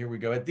 okay, here we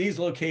go. At these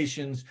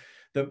locations,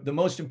 the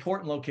most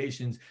important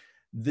locations,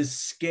 the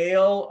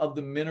scale of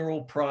the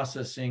mineral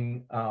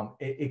processing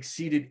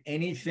exceeded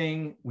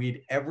anything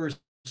we'd ever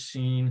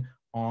seen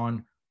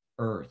on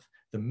Earth.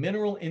 The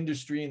mineral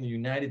industry in the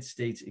United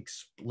States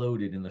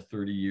exploded in the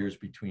 30 years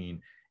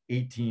between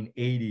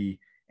 1880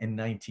 and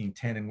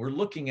 1910. And we're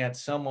looking at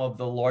some of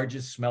the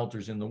largest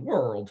smelters in the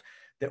world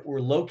that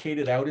were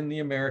located out in the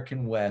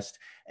American West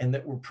and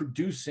that were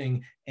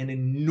producing an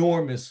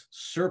enormous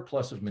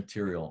surplus of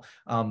material.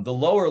 The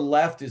lower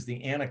left is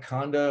the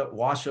Anaconda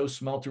Washoe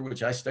smelter,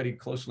 which I studied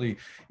closely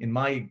in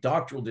my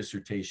doctoral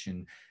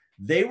dissertation.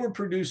 They were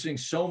producing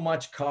so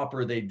much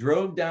copper, they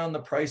drove down the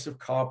price of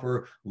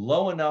copper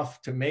low enough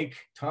to make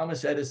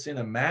Thomas Edison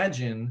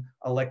imagine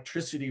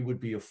electricity would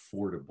be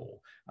affordable.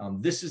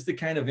 This is the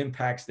kind of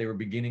impacts they were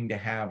beginning to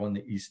have on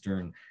the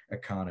Eastern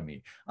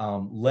economy.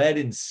 Lead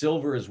and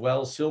silver as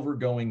well, silver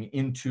going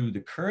into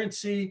the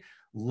currency,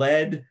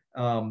 lead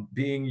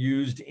being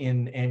used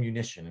in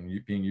ammunition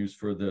and being used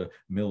for the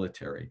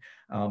military.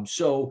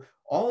 So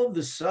all of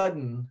a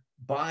sudden,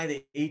 by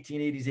the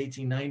 1880s,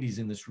 1890s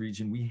in this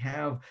region, we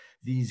have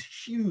these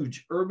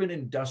huge urban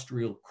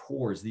industrial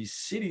cores, these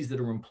cities that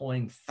are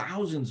employing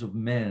thousands of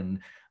men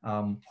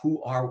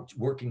who are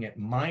working at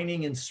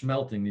mining and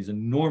smelting these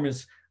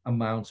enormous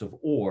amounts of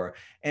ore,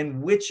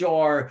 and which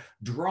are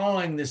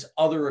drawing this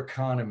other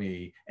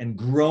economy and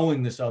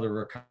growing this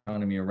other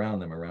economy around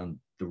them, around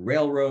the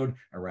railroad,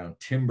 around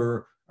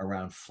timber,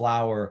 around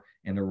flour,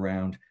 and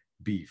around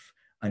beef.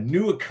 A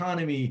new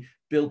economy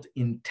built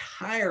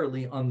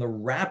entirely on the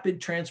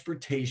rapid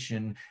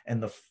transportation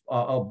and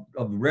of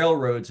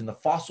railroads and the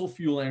fossil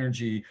fuel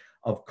energy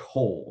of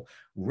coal.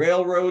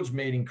 Railroads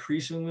made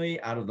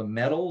increasingly out of the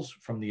metals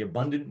from the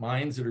abundant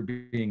mines that are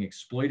being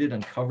exploited,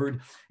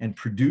 uncovered, and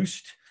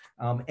produced,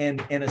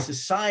 and a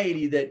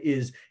society that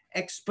is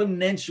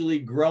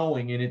exponentially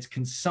growing in its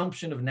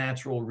consumption of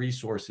natural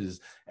resources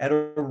at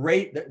a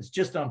rate that's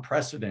just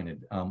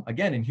unprecedented,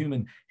 again, in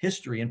human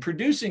history, and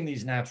producing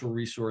these natural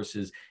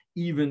resources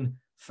even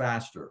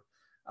faster.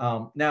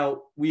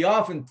 Now, we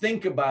often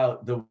think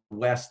about the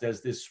West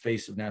as this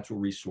space of natural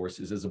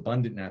resources, as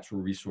abundant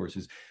natural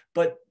resources,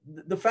 but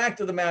the fact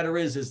of the matter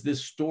is, as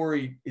this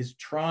story is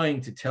trying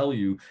to tell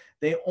you,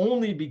 they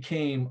only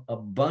became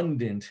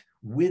abundant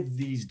with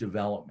these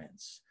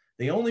developments.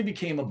 They only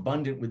became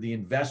abundant with the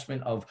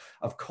investment of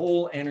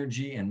coal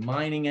energy and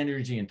mining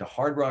energy into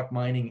hard rock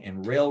mining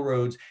and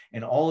railroads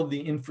and all of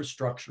the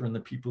infrastructure and the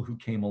people who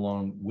came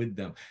along with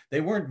them. They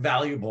weren't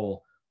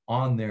valuable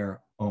on their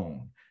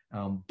own.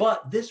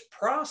 But this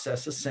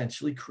process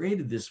essentially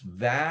created this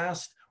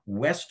vast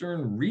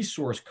Western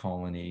resource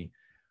colony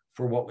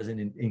for what was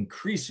an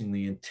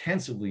increasingly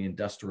intensively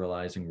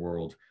industrializing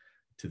world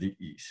to the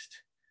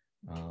east.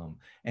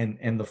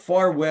 And the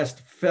far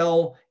West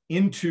fell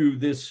into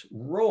this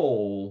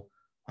role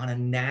on a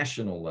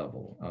national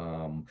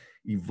level,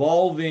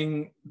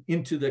 evolving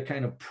into the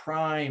kind of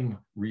prime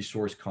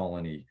resource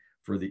colony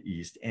for the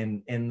East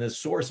and the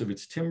source of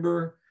its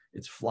timber,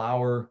 its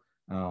flour,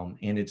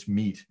 and its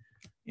meat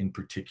in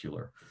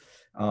particular.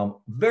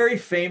 Very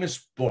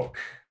famous book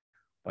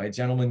by a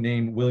gentleman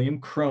named William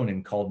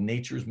Cronin called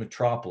Nature's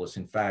Metropolis,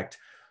 in fact,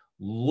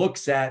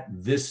 looks at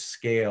this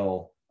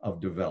scale of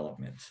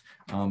development.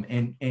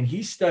 And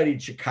he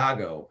studied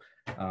Chicago,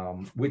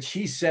 which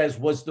he says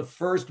was the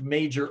first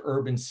major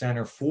urban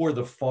center for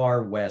the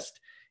far West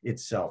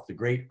itself, the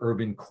great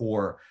urban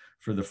core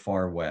for the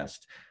far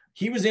West.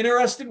 He was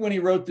interested when he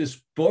wrote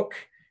this book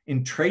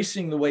in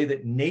tracing the way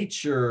that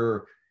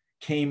nature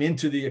came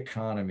into the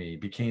economy,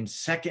 became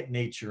second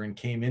nature, and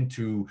came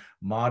into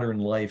modern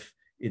life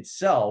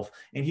itself.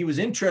 And he was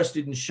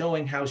interested in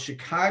showing how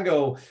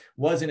Chicago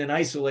wasn't an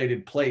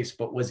isolated place,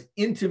 but was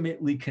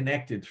intimately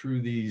connected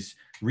through these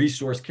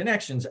resource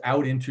connections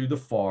out into the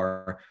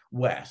far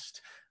West.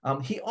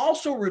 He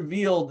also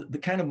revealed the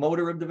kind of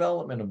motor of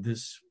development of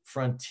this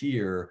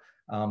frontier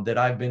that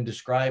I've been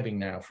describing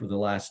now for the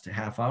last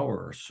half hour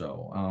or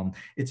so.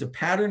 It's a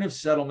pattern of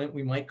settlement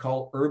we might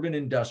call urban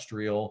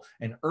industrial,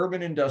 an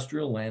urban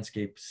industrial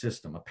landscape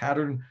system, a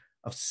pattern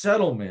of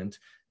settlement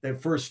that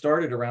first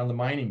started around the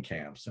mining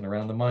camps and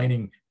around the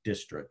mining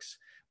districts,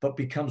 but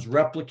becomes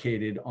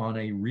replicated on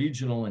a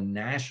regional and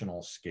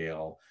national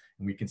scale.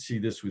 And we can see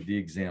this with the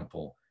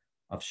example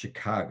of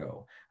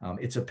Chicago.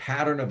 It's a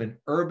pattern of an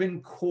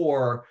urban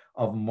core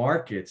of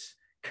markets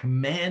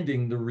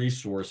commanding the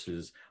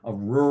resources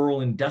of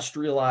rural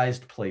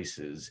industrialized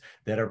places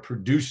that are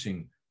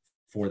producing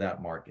for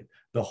that market.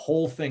 The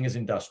whole thing is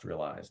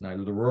industrialized.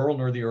 Neither the rural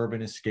nor the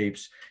urban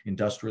escapes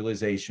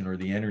industrialization or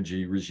the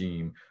energy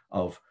regime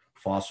of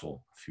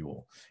fossil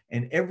fuel.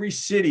 And every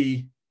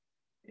city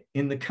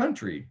in the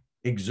country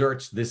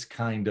exerts this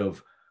kind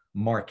of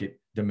market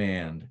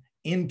demand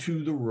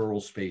into the rural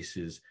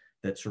spaces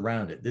that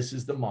surround it. This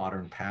is the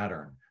modern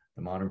pattern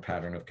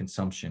of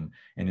consumption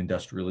and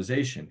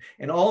industrialization.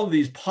 And all of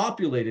these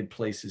populated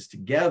places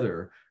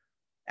together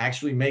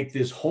actually make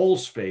this whole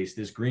space,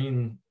 this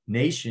green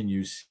nation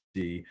you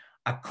see,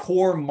 a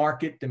core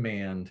market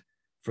demand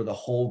for the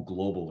whole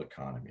global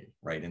economy,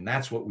 right? And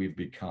that's what we've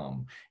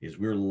become, is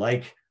we're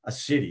like a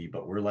city,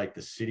 but we're like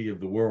the city of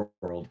the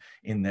world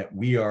in that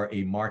we are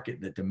a market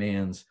that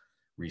demands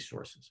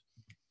resources.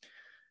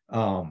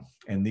 And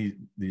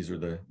these are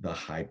the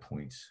high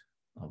points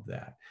of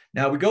that.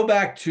 Now we go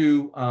back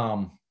to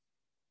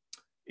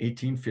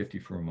 1850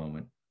 for a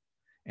moment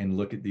and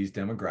look at these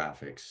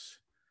demographics.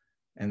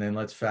 And then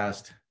let's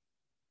fast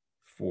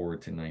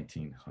forward to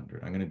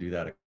 1900. I'm going to do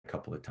that a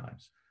couple of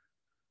times.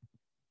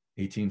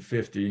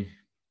 1850,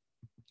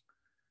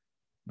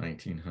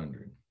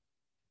 1900.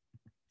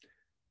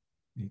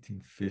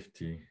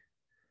 1850,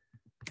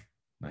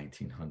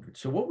 1900.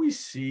 So what we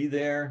see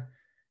there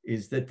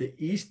is that the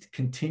East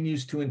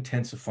continues to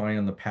intensify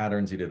on the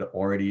patterns it had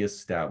already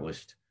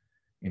established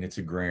in its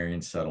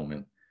agrarian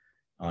settlement,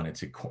 on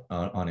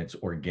its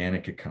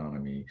organic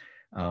economy,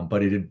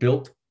 but it had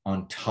built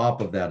on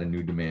top of that a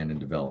new demand and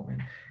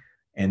development.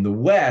 And the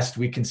West,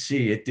 we can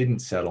see it didn't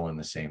settle in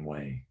the same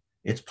way.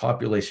 Its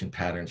population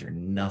patterns are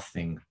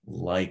nothing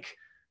like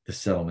the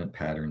settlement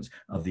patterns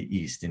of the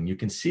East. And you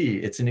can see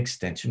it's an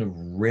extension of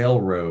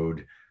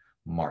railroad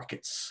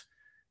markets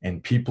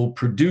and people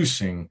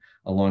producing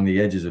along the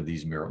edges of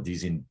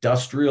these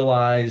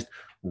industrialized,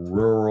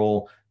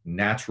 rural,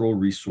 natural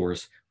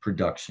resource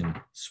production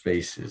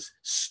spaces,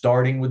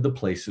 starting with the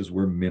places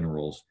where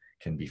minerals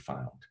can be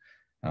found.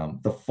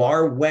 The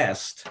far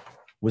West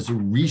was a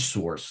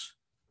resource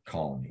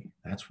colony.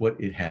 That's what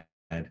it had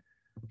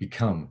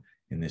become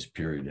in this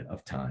period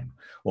of time.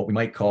 What we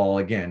might call,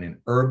 again, an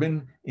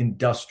urban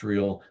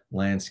industrial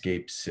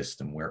landscape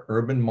system where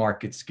urban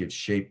markets give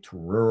shape to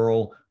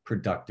rural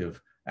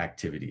productive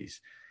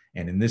activities.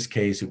 And in this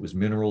case, it was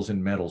minerals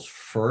and metals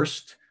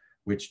first,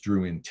 which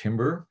drew in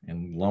timber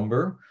and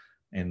lumber.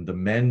 And the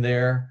men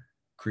there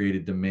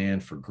created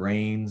demand for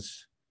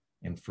grains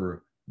and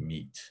for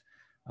meat.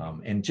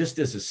 And just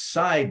as a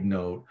side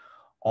note,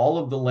 all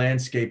of the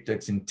landscape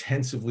that's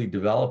intensively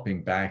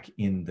developing back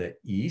in the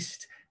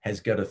East has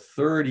got a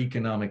third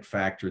economic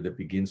factor that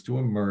begins to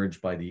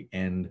emerge by the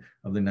end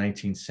of the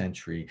 19th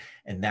century,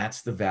 and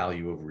that's the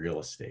value of real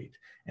estate.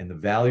 And the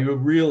value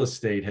of real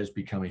estate has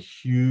become a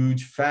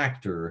huge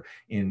factor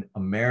in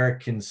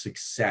American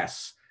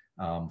success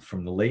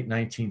from the late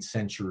 19th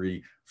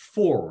century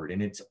forward.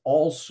 And it's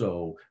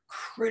also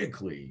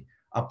critically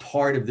a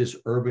part of this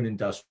urban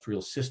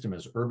industrial system.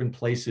 As urban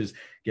places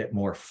get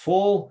more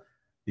full,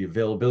 the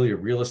availability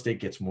of real estate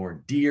gets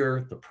more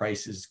dear, the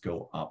prices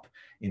go up.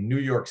 In New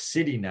York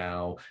City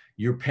now,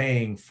 you're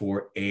paying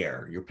for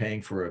air. You're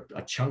paying for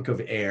a chunk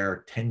of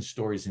air, 10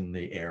 stories in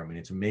the air. I mean,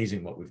 it's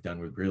amazing what we've done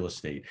with real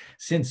estate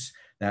since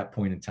that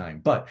point in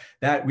time. But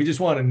that we just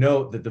want to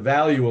note that the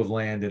value of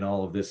land in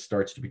all of this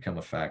starts to become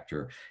a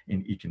factor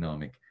in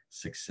economic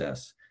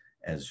success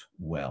as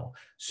well.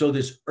 So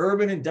this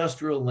urban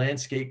industrial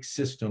landscape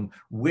system,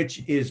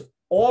 which is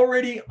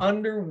already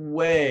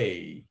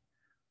underway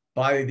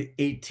by the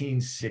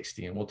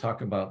 1860, and we'll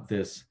talk about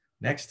this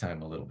next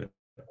time a little bit,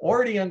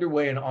 already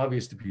underway and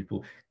obvious to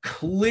people,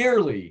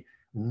 clearly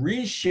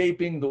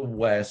reshaping the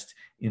West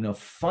in a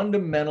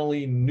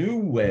fundamentally new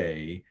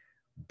way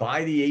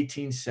by the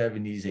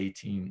 1870s,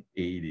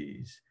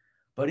 1880s.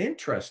 But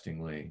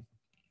interestingly,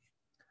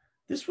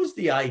 this was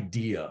the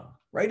idea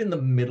right in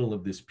the middle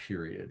of this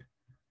period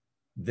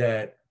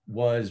that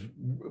was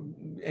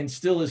and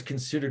still is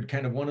considered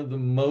kind of one of the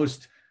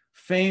most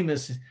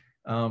famous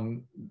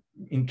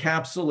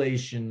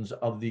encapsulations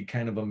of the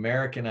kind of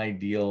American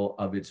ideal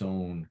of its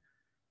own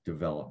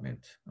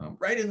development,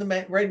 right in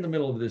the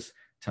middle of this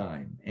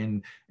time.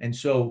 And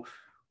so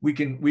we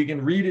can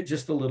read it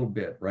just a little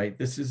bit, right?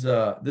 This is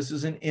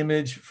an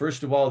image.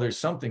 First of all, there's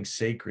something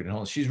sacred and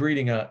all. She's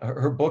reading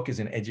her book is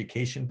an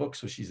education book,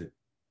 so she's a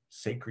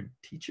sacred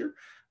teacher,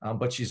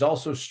 but she's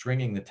also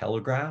stringing the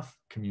telegraph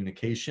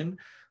communication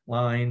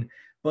line.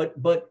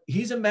 But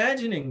he's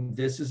imagining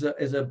this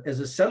as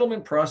a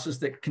settlement process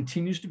that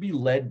continues to be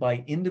led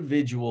by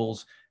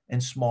individuals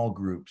and small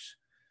groups.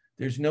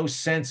 There's no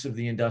sense of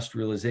the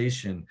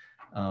industrialization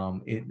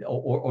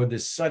or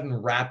this sudden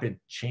rapid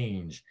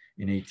change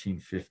in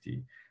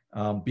 1850.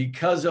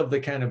 Because of the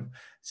kind of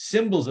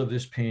symbols of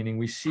this painting,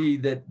 we see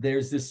that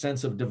there's this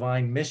sense of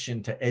divine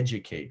mission to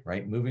educate,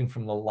 right? Moving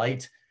from the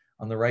light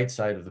on the right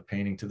side of the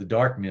painting to the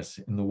darkness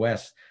in the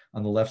West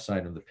on the left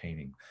side of the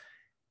painting.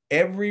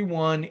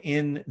 Everyone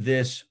in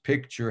this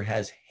picture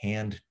has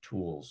hand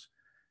tools.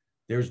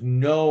 There's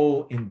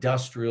no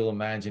industrial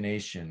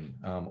imagination,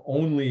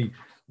 only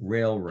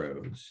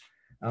railroads.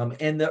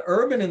 And the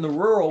urban and the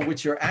rural,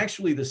 which are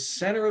actually the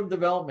center of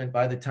development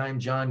by the time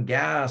John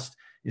Gast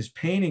is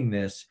painting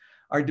this,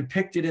 are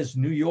depicted as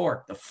New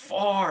York, the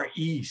far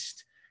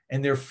east,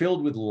 and they're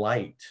filled with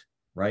light,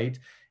 right?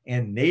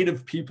 And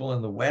native people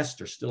in the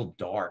West are still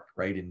dark,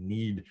 right, in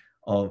need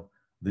of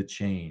the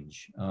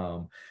change.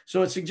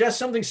 So it suggests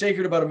something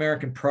sacred about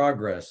American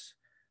progress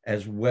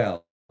as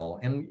well.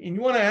 And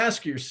you want to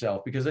ask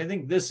yourself, because I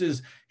think this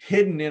is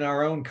hidden in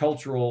our own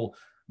cultural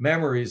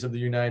memories of the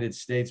United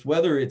States,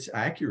 whether it's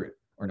accurate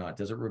or not?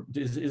 Is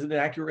it an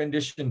accurate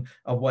rendition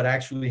of what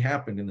actually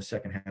happened in the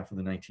second half of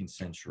the 19th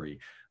century?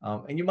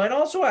 And you might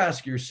also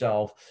ask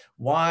yourself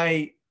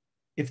why,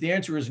 if the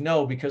answer is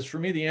no, because for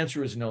me, the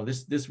answer is no,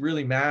 this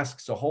really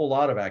masks a whole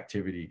lot of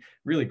activity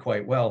really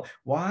quite well.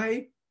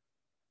 Why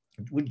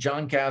would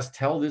John Cass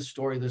tell this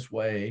story this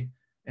way?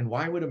 And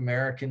why would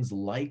Americans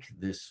like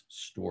this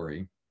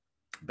story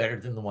better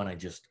than the one I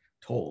just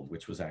told,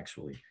 which was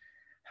actually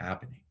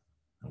happening?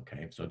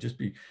 Okay, so just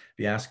be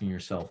asking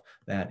yourself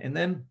that. And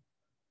then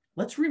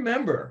let's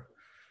remember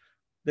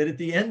that at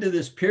the end of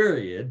this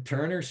period,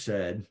 Turner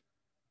said,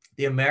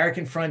 the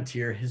American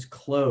frontier has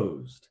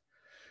closed.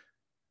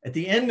 At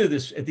the end of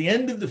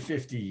the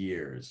 50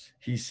 years,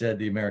 he said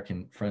the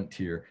American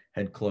frontier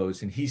had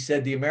closed. And he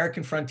said the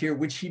American frontier,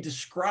 which he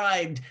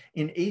described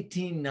in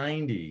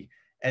 1890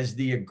 as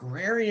the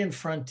agrarian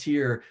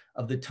frontier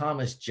of the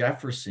Thomas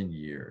Jefferson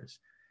years,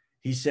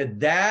 he said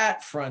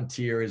that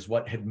frontier is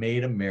what had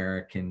made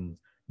Americans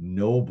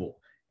noble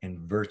and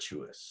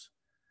virtuous,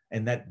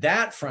 and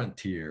that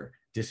frontier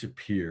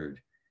disappeared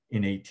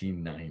in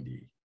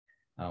 1890.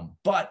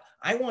 But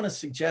I want to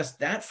suggest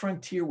that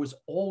frontier was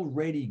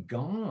already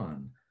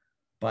gone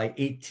by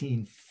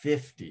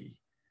 1850,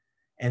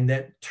 and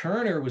that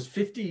Turner was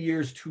 50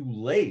 years too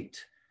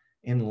late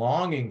in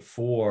longing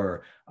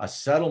for a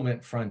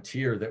settlement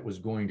frontier that was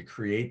going to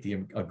create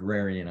the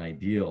agrarian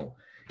ideal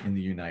in the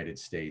United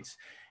States.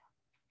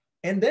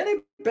 And then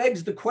it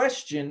begs the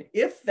question,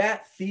 if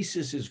that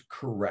thesis is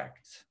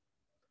correct,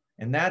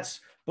 and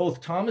that's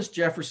both Thomas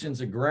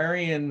Jefferson's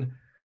agrarian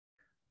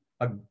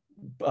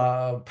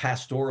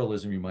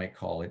pastoralism, you might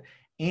call it,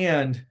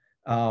 and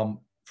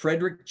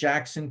Frederick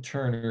Jackson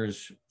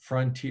Turner's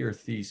frontier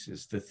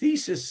thesis. The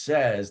thesis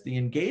says the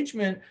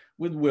engagement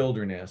with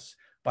wilderness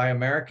by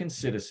American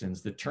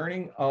citizens, the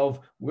turning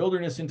of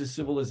wilderness into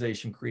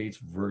civilization, creates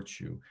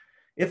virtue.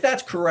 If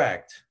that's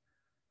correct,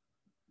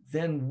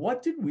 then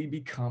what did we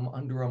become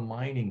under a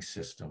mining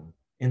system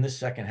in the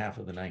second half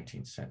of the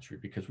 19th century?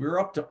 Because we were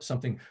up to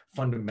something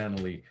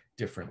fundamentally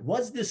different.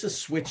 Was this a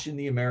switch in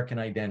the American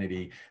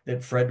identity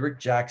that Frederick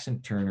Jackson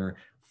Turner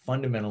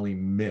fundamentally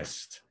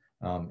missed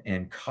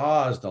and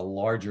caused a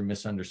larger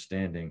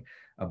misunderstanding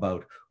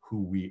about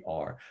who we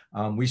are?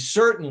 We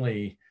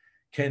certainly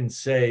can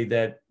say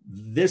that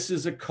this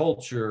is a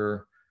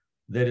culture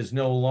that is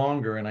no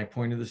longer, and I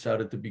pointed this out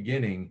at the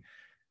beginning,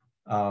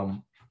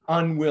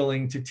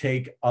 unwilling to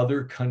take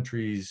other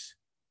countries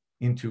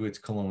into its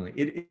colonial.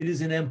 It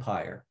is an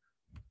empire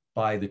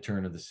by the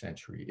turn of the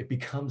century. It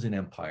becomes an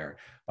empire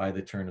by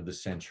the turn of the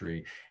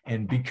century.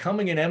 And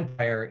becoming an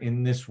empire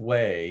in this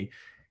way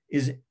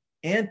is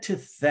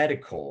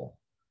antithetical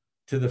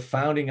to the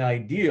founding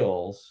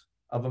ideals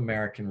of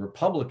American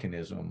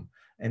republicanism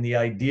and the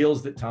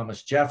ideals that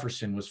Thomas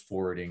Jefferson was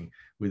forwarding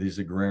with his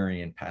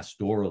agrarian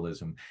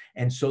pastoralism.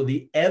 And so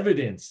the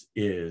evidence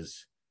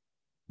is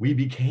we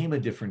became a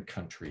different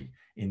country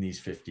in these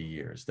 50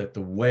 years, that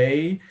the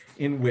way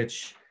in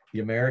which the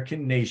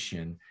American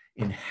nation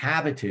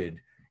inhabited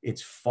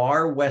its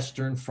far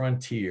western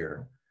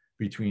frontier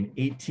between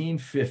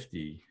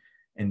 1850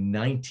 and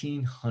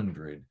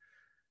 1900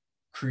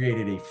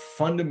 created a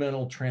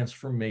fundamental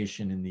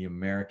transformation in the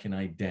American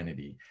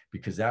identity,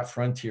 because that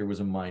frontier was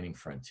a mining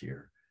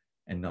frontier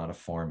and not a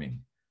farming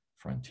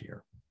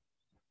frontier.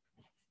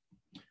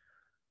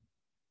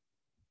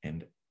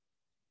 And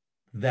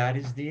that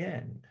is the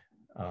end.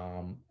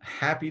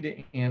 Happy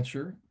to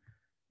answer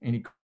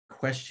any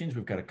questions.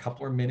 We've got a couple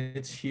more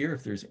minutes here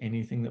if there's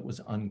anything that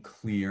was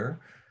unclear.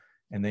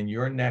 And then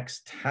your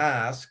next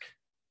task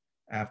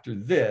after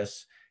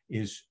this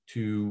is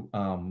to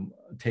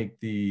take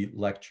the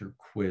lecture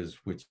quiz,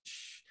 which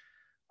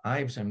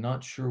I'm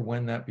not sure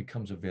when that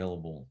becomes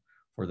available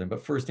for them.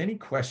 But first, any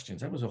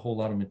questions? That was a whole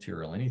lot of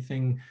material.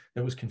 Anything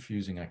that was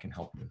confusing I can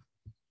help with?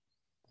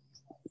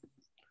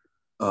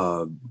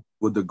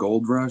 Would the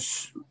gold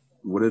rush,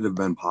 would it have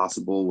been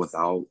possible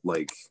without,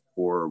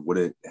 or would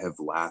it have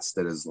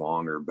lasted as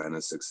long or been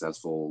as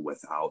successful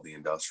without the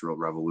Industrial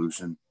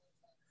Revolution?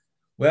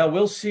 Well,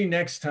 we'll see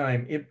next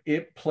time.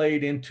 It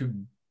played into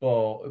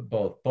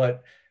both,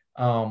 but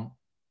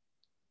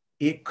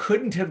it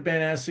couldn't have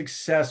been as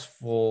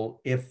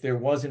successful if there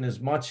wasn't as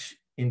much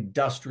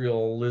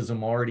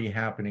industrialism already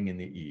happening in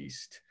the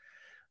East.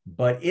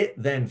 But it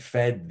then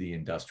fed the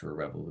Industrial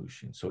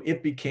Revolution. So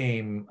it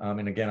became,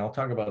 and again, I'll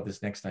talk about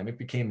this next time, it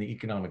became the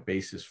economic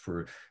basis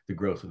for the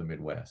growth of the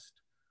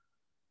Midwest.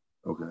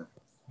 Okay.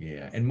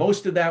 Yeah, and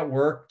most of that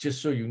work, just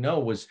so you know,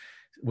 was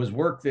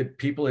work that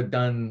people had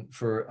done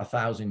for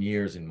 1,000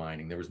 years in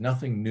mining. There was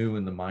nothing new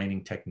in the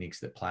mining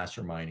techniques that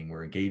placer mining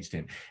were engaged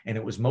in. And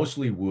it was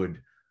mostly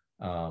wood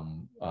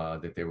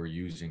that they were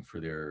using for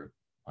their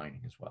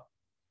mining as well.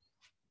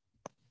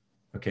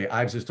 Okay,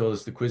 Ives has told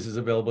us the quiz is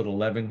available at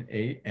 11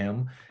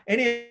 a.m.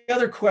 Any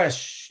other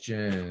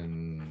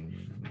questions?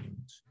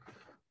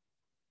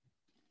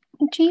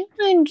 Do you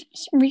mind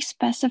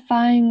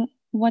respecifying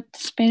what the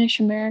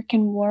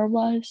Spanish-American War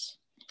was?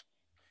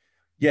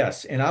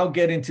 Yes, and I'll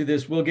get into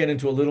this. We'll get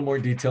into a little more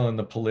detail in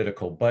the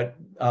political, but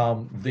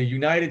the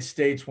United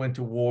States went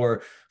to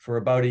war for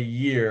about a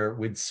year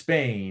with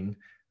Spain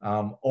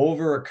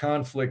over a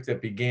conflict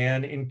that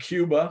began in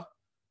Cuba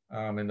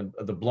and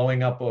the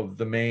blowing up of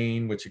the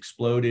Maine, which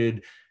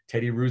exploded.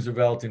 Teddy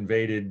Roosevelt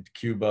invaded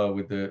Cuba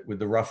with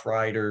the Rough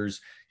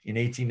Riders in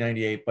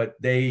 1898, but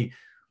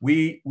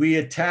we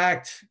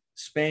attacked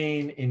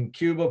Spain in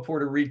Cuba,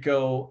 Puerto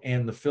Rico,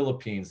 and the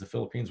Philippines. The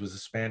Philippines was a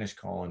Spanish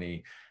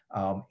colony.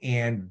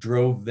 And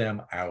drove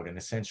them out and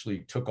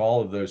essentially took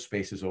all of those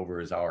spaces over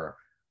as our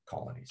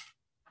colonies.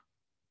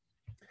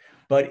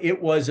 But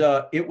it was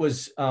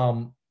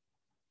an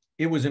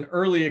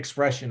early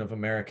expression of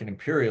American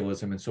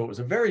imperialism, and so it was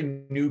a very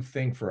new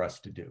thing for us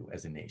to do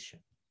as a nation.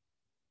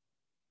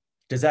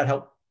 Does that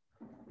help?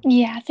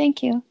 Yeah,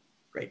 thank you.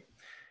 Great.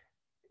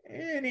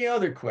 Any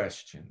other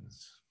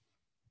questions?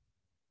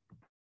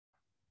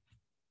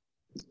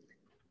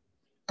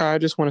 I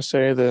just want to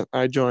say that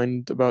I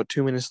joined about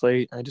 2 minutes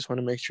late. I just want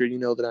to make sure you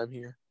know that I'm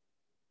here.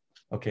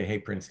 Okay. Hey,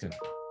 Princeton.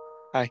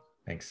 Hi.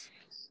 Thanks.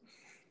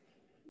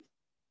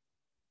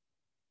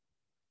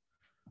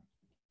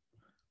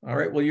 All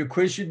right. Well, your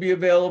quiz should be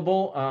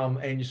available,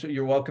 and so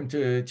you're welcome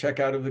to check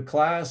out of the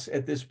class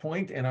at this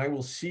point. And I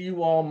will see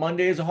you all.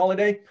 Monday is a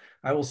holiday.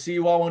 I will see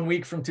you all 1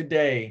 week from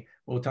today.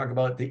 We'll talk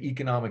about the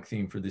economic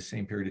theme for this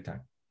same period of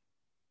time.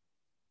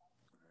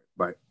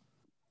 Bye.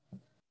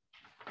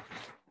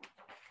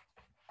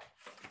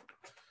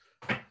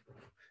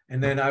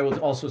 And then I will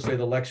also say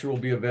the lecture will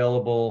be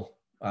available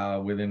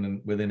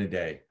within a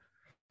day.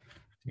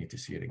 Need to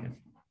see it again.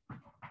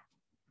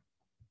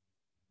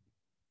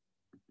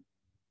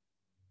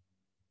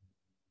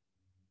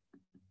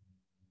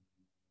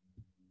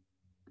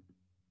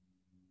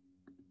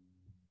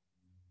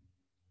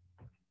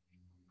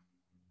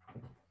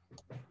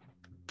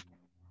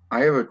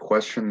 I have a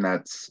question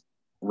that's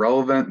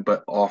relevant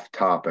but off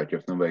topic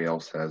if nobody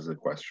else has a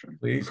question.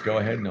 Please go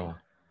ahead,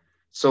 Noah.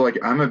 So like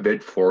I'm a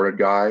big Florida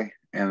guy,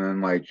 and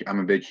then like I'm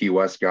a big Key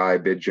West guy,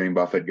 big Jimmy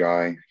Buffett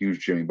guy,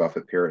 huge Jimmy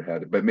Buffett parrot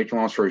head. But making a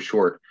long story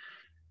short,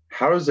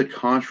 how does the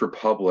Conch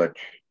Republic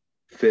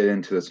fit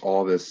into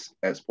all this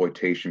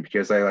exploitation?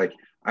 Because I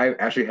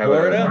actually have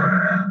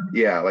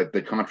Florida? like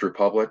the Conch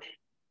Republic.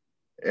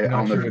 I'm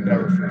not sure what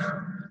that refers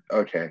to.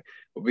 Okay,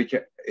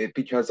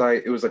 because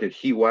it was like a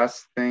Key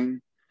West thing,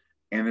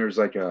 and there's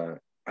like I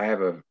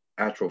have a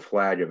actual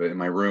flag of it in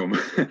my room.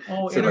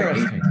 Oh, It said like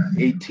interesting.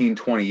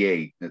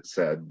 1828, it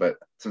said, but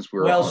since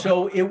we're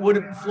so it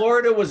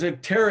Florida was a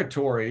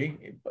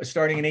territory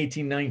starting in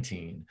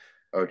 1819.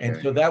 okay,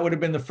 and so that would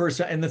have been the first.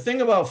 And the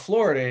thing about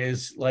Florida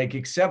is, like,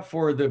 except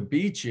for the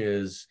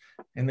beaches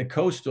and the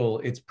coastal,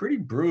 it's pretty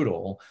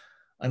brutal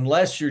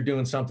unless you're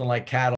doing something like cattle